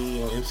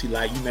Enemy or MC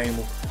Lyte, you name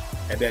them.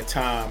 At that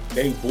time,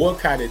 they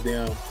boycotted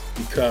them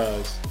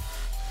because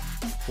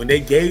when they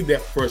gave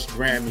that first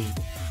Grammy,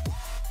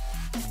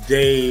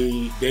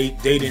 they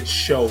didn't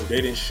show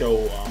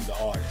the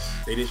artists.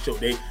 They didn't show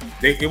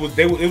it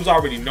was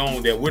already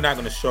known that we're not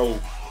going to show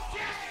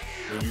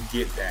when you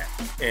get that,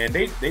 and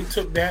they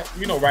took that,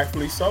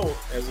 rightfully so,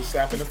 as a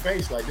slap in the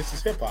face. Like, this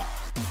is hip hop.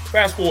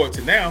 Fast forward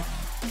to now,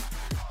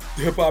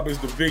 hip hop is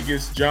the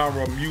biggest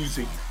genre of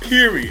music,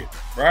 period.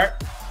 Right?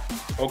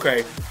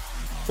 Okay,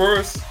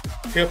 first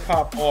hip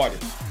hop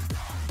artist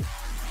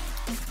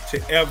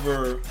to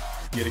ever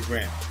get a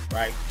Grammy.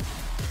 Right?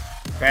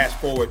 Fast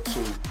forward to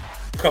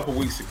a couple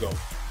weeks ago.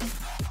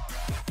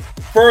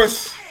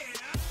 First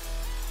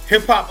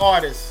hip-hop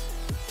artist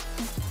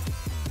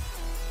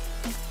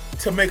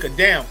to make a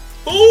damn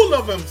fool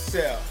of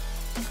himself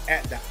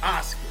at the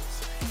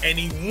Oscars. And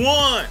he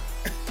won.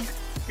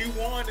 He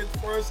won his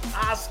first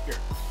Oscar.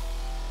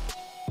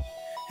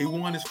 He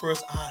won his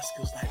first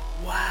Oscars. Like,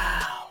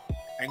 wow.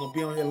 I ain't going to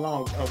be on here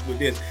long with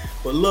this.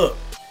 But look,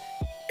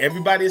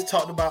 everybody is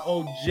talking about,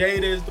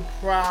 Jada is the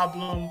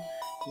problem.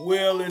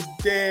 Will is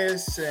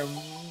this. And,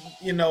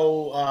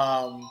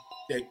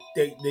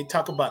 They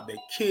talk about their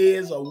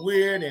kids are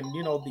weird and,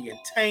 the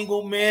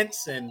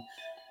entanglements and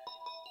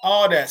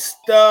all that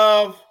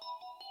stuff.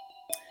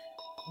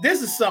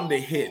 This is something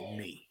that hit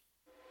me.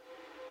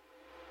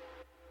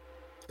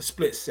 A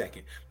split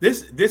second.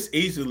 This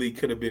easily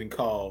could have been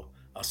called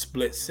a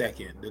split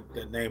second,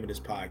 the name of this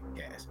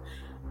podcast.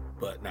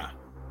 But nah.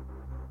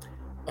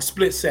 A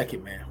split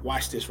second, man.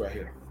 Watch this right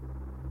here.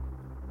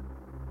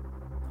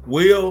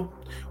 Will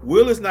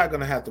is not going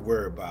to have to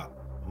worry about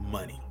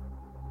money.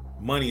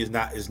 Money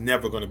is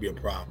never going to be a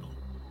problem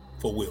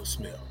for Will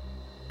Smith,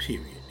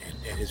 period,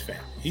 and his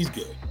family. He's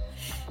good.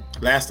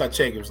 Last I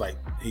checked, it was like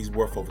he's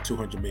worth over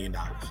 $200 million.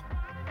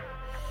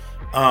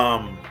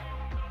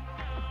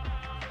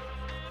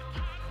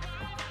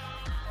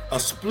 A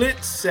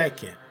split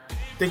second.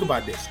 Think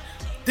about this.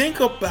 Think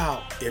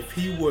about if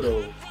he would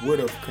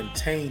have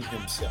contained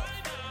himself.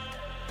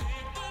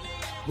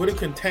 Would have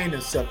contained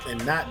himself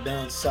and not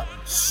done something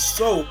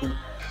so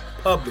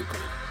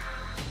publicly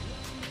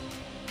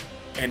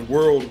and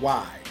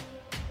worldwide.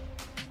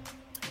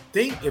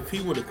 Think if he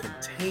would have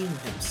contained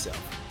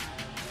himself.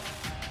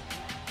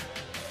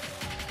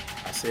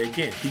 I say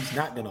again, he's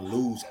not going to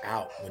lose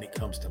out when it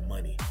comes to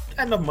money.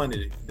 Got enough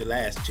money to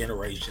last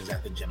generations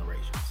after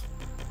generations.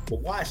 But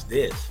watch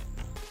this.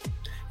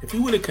 If he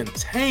would have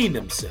contained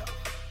himself,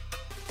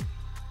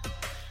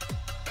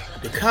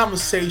 the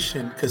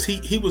conversation, because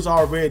he was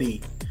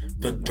already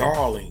the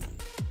darling.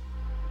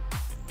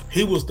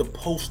 He was the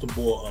poster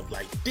boy of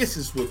like, this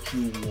is what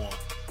you want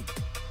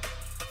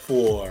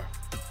for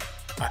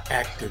an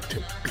actor to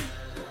be,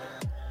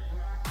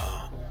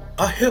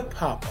 a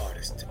hip-hop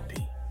artist to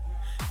be,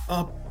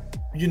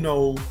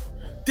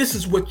 this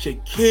is what your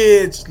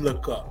kids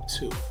look up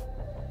to.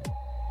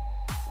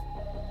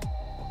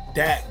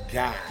 That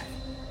guy,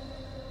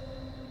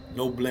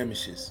 no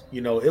blemishes.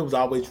 It was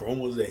always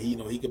rumors that he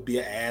could be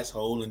an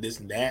asshole and this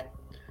and that,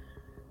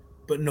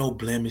 but no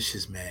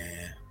blemishes,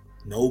 man.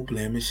 No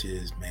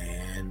blemishes,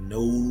 man.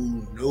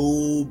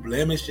 No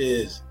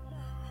blemishes.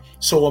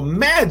 So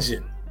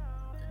imagine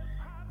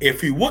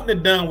if he wouldn't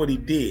have done what he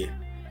did.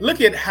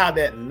 Look at how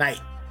that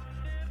night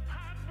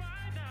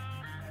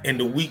and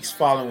the weeks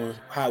following,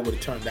 how it would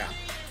have turned out.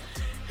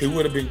 He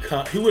would have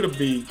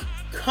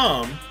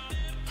become,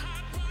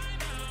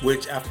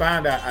 which I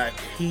found out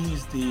he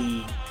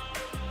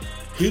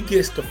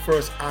gets the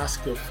first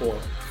Oscar for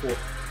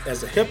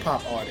as a hip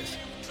hop artist.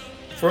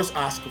 First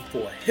Oscar for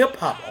a hip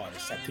hop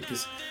artist. I think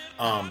it's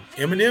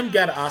Eminem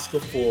got an Oscar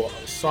for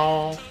a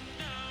song.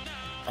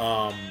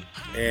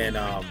 And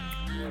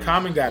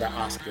Common got an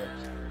Oscar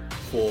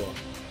for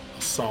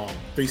a song.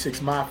 3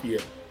 6 Mafia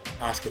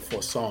Oscar for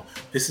a song.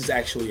 This is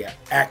actually an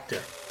actor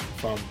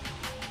from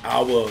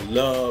our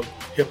love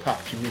hip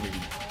hop community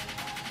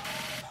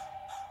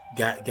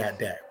got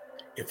that.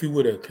 If he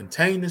would have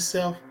contained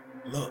himself,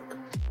 look,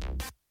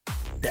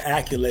 the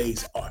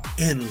accolades are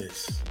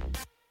endless.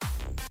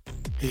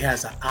 He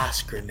has an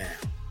Oscar now.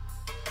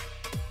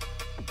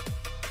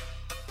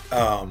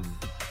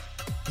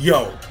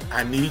 Yo,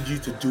 I need you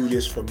to do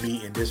this for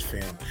me in this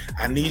film.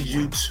 I need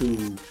you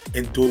to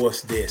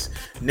endorse this.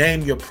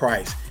 Name your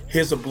price.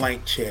 Here's a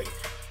blank check.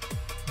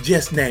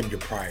 Just name your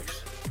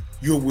price.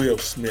 You're Will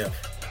Smith.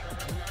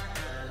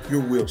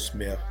 You're Will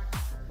Smith.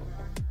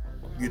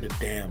 You're the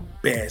damn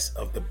best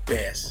of the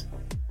best.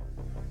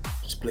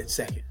 Split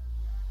second.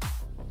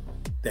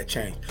 That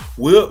changed.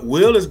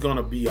 Will is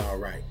gonna be all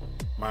right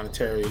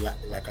monetarily,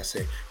 like I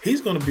said. He's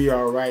gonna be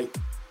all right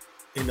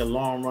in the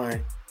long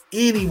run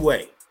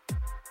anyway.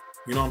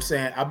 You know what I'm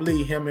saying? I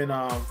believe him and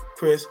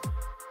Chris,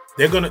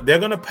 they're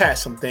gonna patch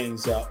some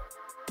things up.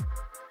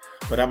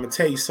 But I'm gonna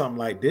tell you something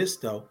like this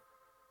though.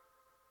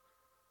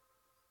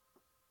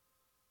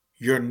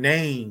 Your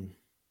name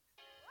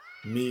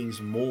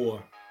means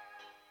more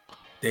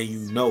than you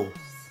know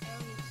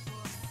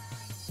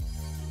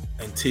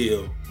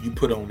until you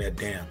put on that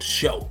damn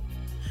show.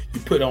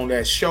 You put on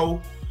that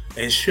show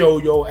and show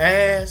your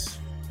ass.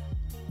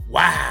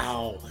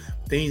 Wow,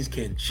 things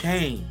can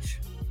change.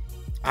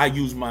 I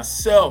use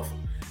myself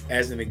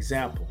as an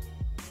example.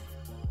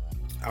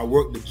 I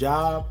worked the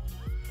job,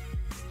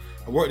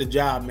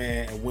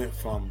 man, and went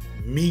from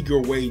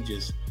meager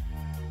wages.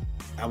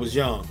 I was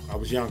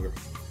younger.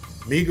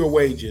 Meager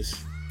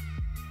wages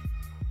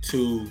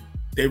to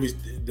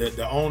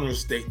the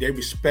owners, they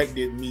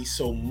respected me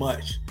so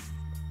much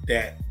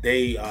that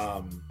they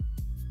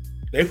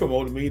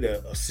promoted me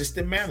to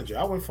assistant manager.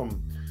 I went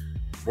from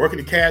working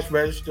the cash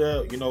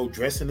register,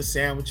 dressing the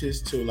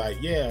sandwiches, to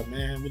like, yeah,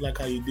 man, we like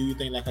how you do your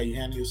thing, like how you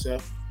handle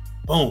yourself.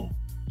 Boom.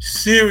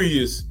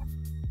 Serious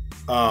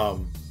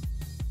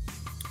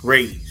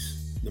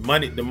raise. The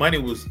money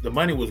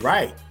was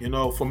right.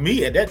 For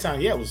me at that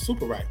time, yeah, it was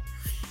super right.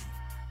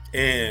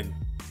 And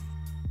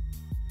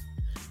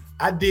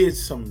I did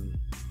some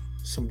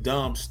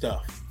dumb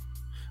stuff.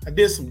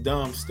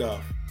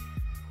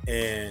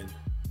 And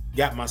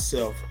got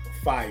myself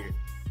fired.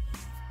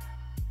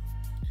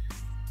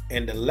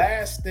 And the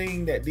last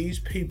thing that these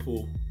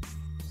people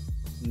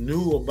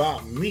knew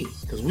about me,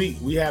 because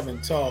we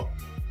haven't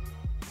talked,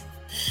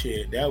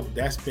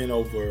 that's been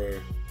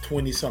over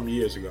 20-something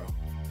years ago.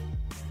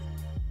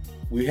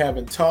 We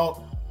haven't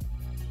talked,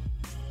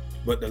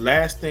 but the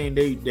last thing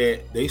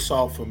they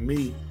saw from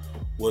me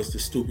was the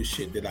stupid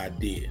shit that I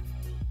did.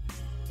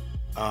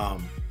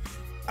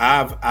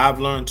 I've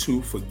learned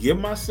to forgive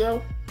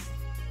myself,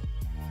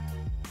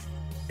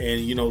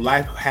 and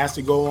life has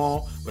to go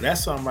on. But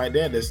that's something right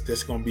there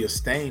that's gonna be a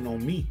stain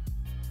on me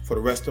for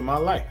the rest of my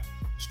life.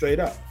 Straight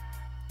up.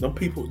 Them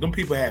people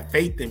had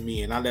faith in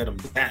me, and I let them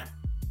down.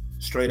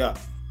 Straight up.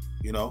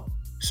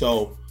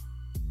 So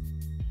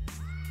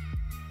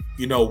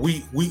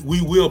we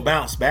will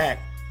bounce back,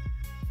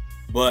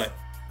 but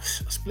a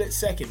split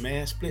second,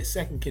 man. Split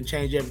second can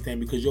change everything,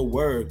 because your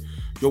word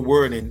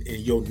and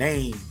your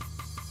name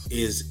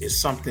is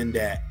something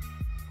that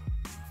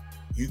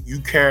you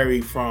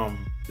carry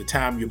from the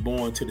time you're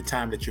born to the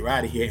time that you're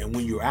out of here. And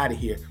when you're out of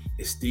here,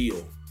 it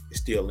still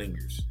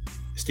lingers.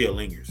 It still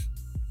lingers.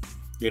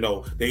 They're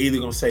either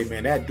gonna say,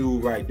 man, that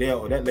dude right there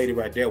or that lady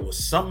right there was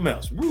something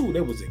else. Woo,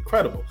 that was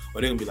incredible.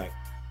 Or they're gonna be like,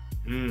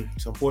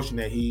 it's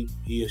unfortunate he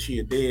or she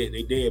are dead.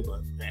 They dead,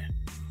 but man,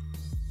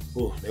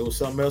 they was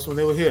something else when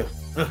they were here.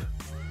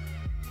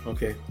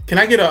 Okay. Can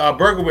I get a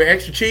burger with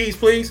extra cheese,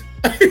 please?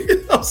 You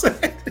know what I'm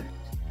saying?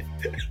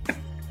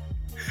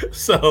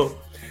 So,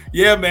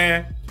 yeah,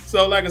 man.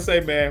 So, like I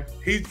say, man,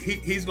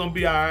 he's gonna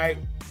be all right.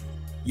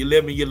 You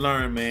live and you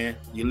learn, man.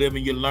 You live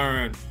and you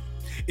learn.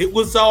 It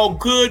was all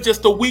good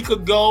just a week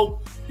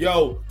ago.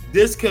 Yo,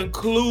 this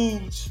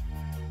concludes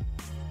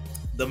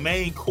the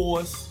main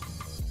course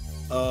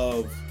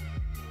of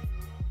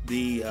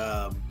the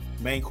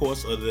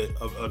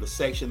the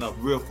section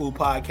of Real Food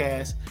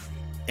Podcast,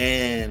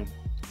 and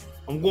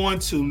I'm going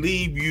to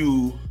leave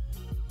you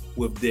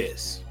with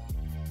this.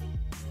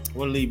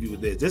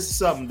 This is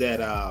something that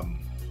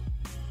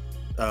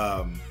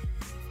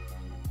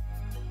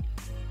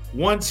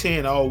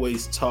 110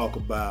 always talk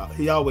about.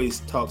 He always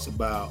talks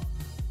about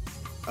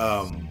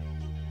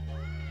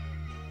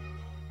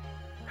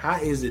how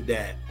is it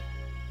that,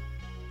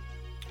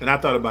 and I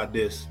thought about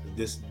this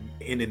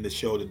ending the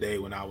show today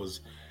when I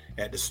was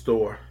at the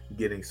store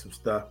getting some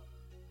stuff.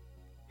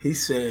 He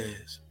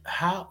says,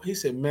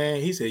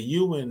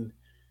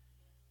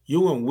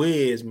 you and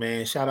Wiz,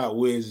 man, shout out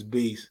Wiz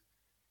Beast.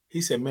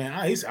 He said, man,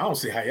 I don't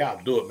see how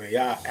y'all do it, man.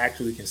 Y'all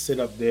actually can sit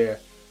up there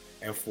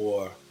and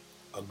for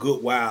a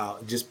good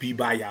while just be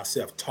by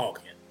yourself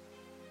talking.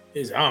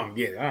 He said, I don't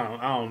get it.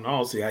 I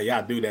don't see how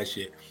y'all do that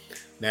shit.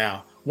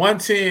 Now,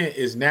 110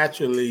 is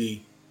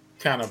naturally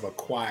kind of a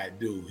quiet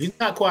dude. He's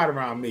not quiet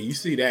around me. You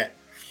see that.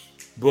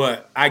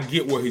 But I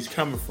get where he's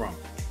coming from.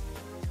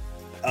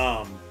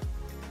 And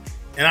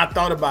I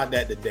thought about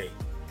that today.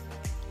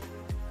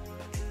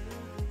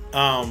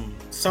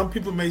 Some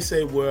people may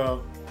say,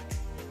 well,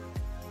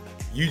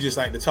 you just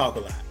like to talk a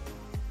lot.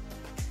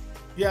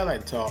 Yeah, I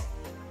like to talk.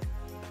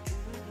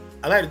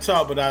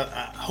 But I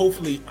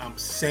hopefully I'm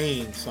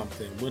saying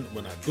something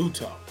when I do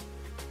talk.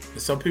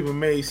 And some people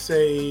may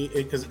say,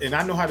 and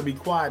I know how to be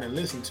quiet and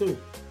listen too.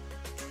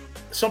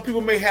 Some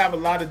people may have a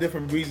lot of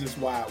different reasons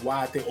why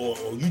I think, or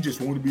you just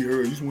want to be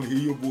heard, you just want to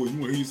hear your voice, you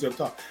want to hear yourself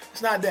talk.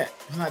 It's not that.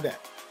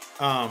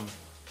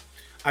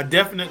 I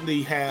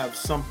definitely have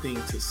something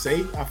to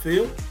say, I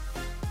feel.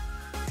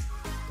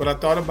 But I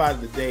thought about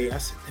it today. I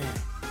said,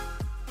 damn.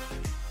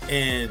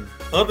 And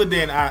other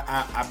than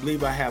I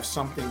believe I have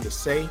something to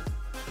say,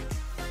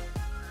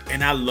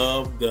 and I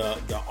love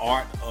the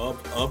art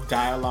of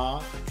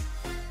dialogue.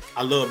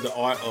 I love the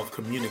art of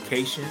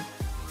communication,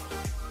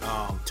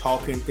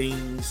 talking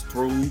things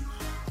through,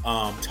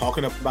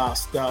 talking about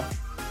stuff.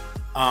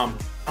 I'm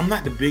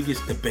not the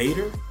biggest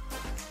debater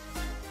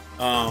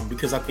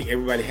because I think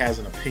everybody has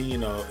an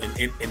opinion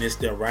and it's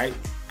their right.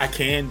 I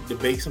can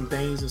debate some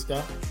things and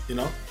stuff,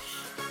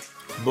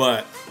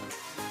 but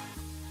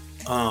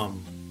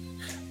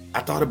I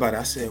thought about it.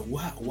 I said,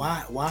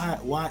 why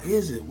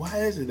is it? Why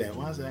is it that?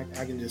 Why is it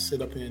I can just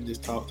sit up here and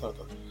just talk?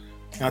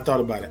 And I thought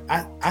about it.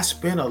 I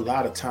spent a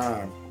lot of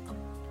time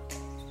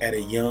at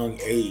a young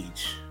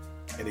age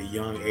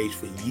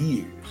for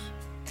years,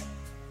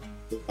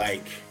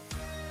 like,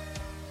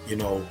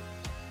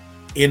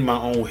 in my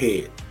own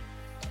head,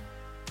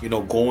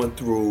 going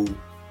through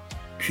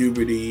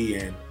puberty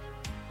and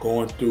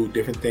going through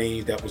different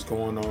things that was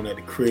going on at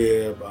the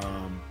crib,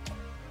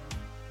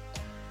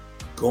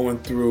 going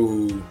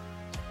through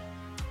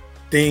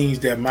things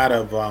that might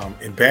have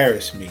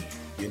embarrassed me,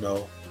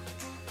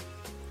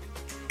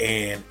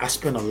 and I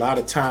spent a lot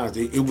of times.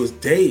 It was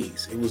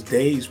days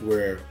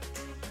where,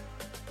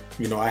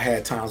 I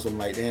had times where I'm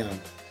like, damn,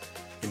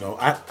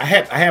 I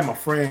had my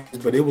friends,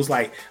 but it was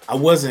like I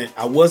wasn't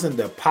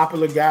the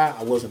popular guy.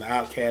 I wasn't the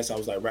outcast. I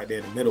was like right there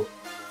in the middle,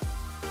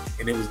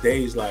 and it was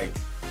days like,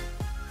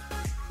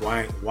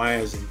 why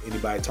isn't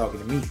anybody talking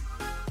to me?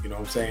 You know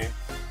what I'm saying?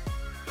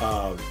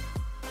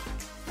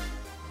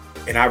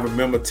 And I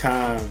remember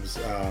times.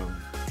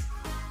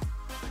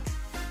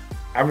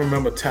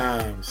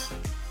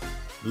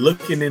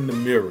 Looking in the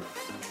mirror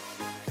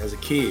as a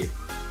kid,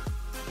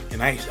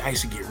 and I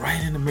used to get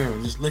right in the mirror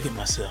and just look at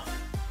myself.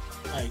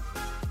 Like,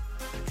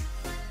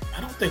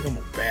 I don't think I'm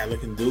a bad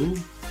looking dude.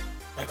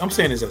 Like, I'm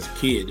saying this as a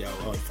kid,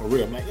 y'all. For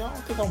real. I'm like, y'all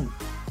don't think I'm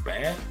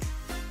bad.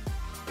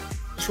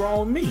 What's wrong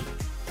with me?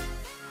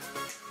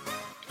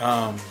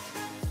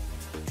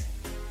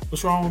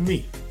 What's wrong with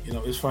me?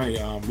 It's funny.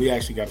 We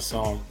actually got a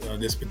song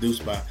that's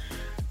produced by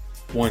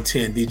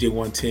 110, DJ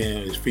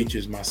 110. It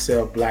features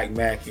myself, Black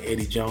Mac, and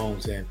Eddie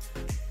Jones, and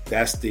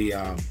that's the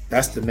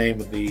name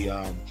of the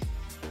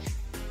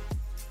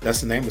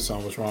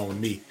song. What's wrong with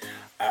me?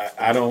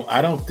 I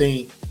don't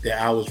think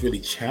that I was really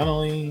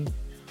channeling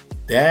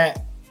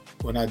that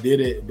when I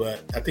did it,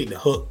 but I think the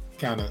hook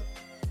kind of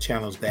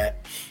channels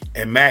that,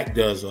 and Mac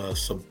does a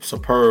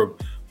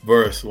superb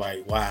verse.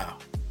 Like, wow,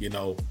 you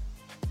got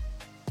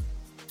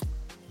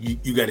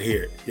to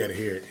hear it. You got to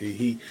hear it.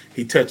 He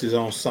touches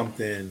on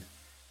something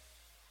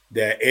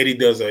that Eddie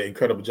does an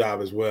incredible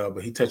job as well,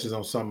 but he touches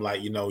on something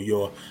like,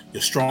 your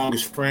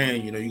strongest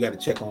friend, you got to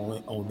check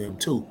on them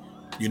too,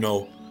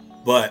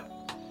 But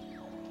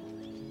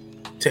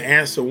to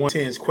answer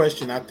 110's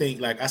question, I think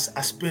like I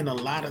spend a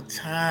lot of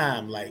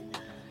time like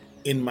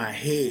in my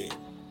head,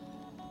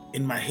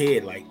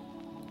 like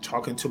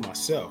talking to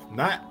myself,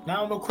 not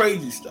no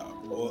crazy stuff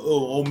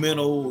or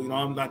mental,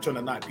 I'm not trying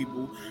to knock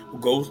people who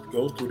goes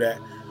through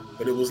that,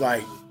 but it was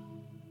like,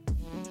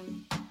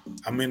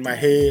 I'm in my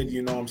head,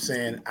 what I'm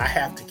saying? I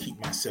have to keep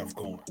myself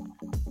going.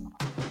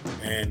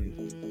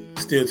 And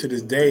still to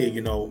this day,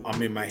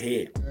 I'm in my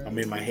head.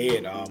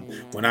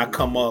 When I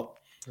come up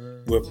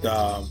with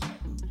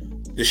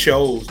the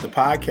shows, the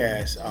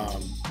podcast,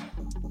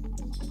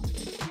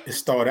 it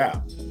start out,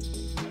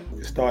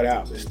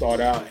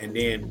 and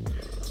then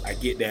I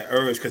get that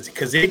urge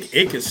because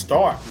it can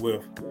start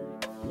with,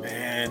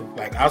 man,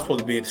 like I was supposed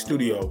to be at the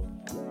studio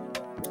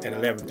at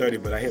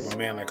 11:30, but I hit my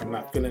man like I'm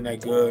not feeling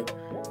that good.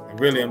 And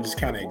really, I'm just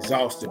kind of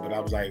exhausted, but I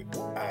was like,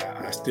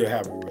 I still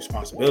have a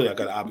responsibility. I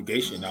got an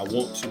obligation. I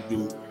want to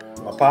do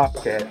my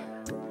podcast,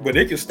 but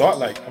it can start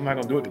like, I'm not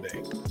going to do it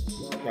today.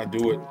 I'll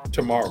do it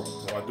tomorrow,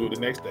 or I'll do it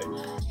the next day.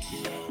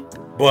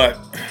 But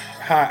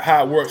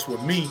how it works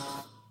with me,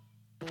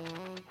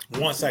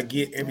 once I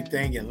get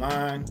everything in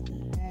line,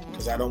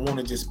 because I don't want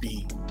to just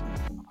be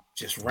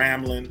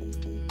rambling.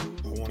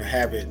 I want to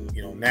have it,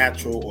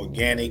 natural,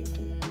 organic,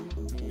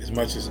 as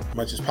much as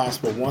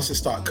possible. Once it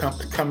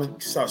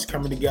starts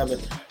coming together,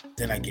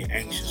 then I get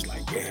anxious.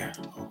 Like, yeah,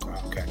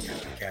 okay,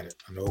 I got it.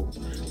 I know.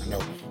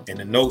 And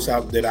the notes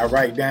that I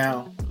write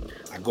down,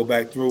 I go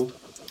back through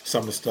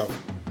some of the stuff.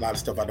 A lot of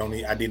stuff I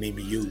didn't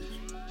even use.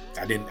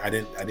 I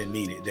didn't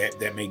need it.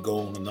 That may go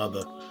on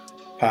another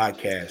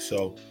podcast.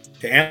 So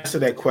to answer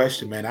that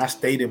question, man, I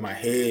stayed in my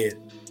head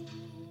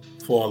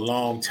for a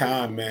long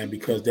time, man,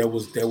 because there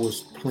was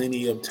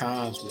plenty of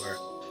times where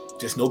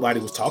just nobody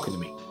was talking to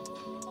me.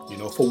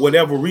 for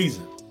whatever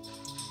reason.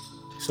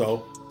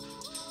 So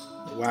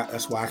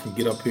that's why I can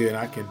get up here and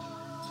I can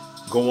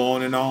go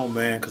on and on,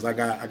 man, because I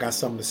got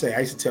something to say. I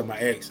used to tell my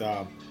ex,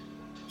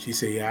 she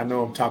said, "Yeah, I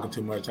know I'm talking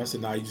too much." I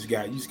said, "No, you just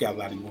got a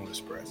lot you want to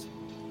express."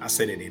 I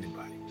say that to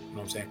anybody. You know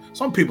what I'm saying?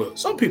 Some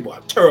people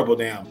are terrible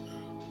damn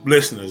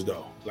listeners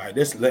though. Like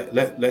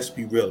let's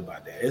be real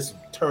about that. It's some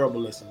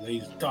terrible listeners. They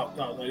just talk.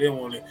 They don't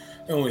want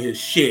to hear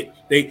shit.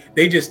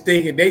 They just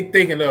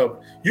thinking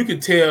of. You can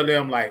tell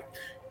them like,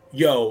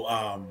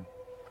 "Yo,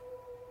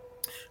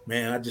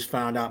 man, I just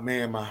found out,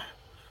 man, my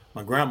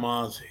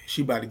grandma's,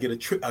 she about to get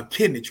a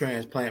kidney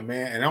transplant,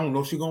 man, and I don't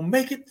know if she's gonna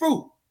make it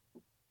through."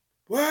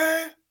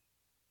 What?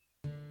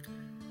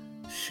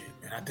 Shit,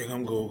 man, I think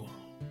I'm going.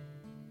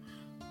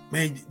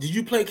 Man, did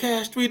you play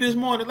Cash 3 this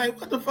morning? Like,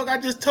 what the fuck? I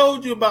just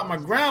told you about my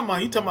grandma.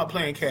 You talking about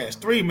playing Cash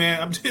 3,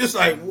 man? I'm just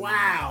like,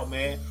 wow,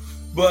 man.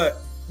 But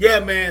yeah,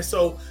 man.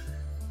 So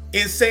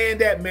in saying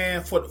that,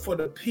 man, for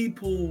the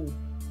people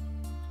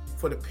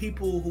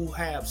who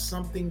have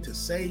something to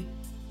say,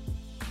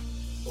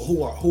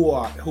 who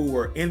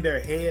are in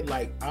their head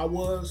like I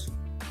was,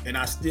 and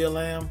I still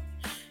am.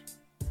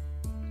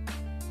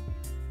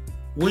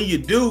 When you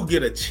do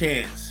get a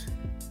chance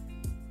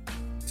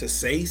to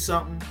say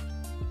something,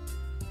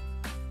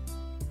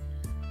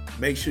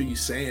 make sure you're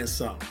saying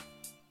something.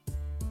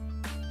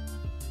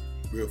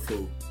 Real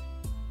food.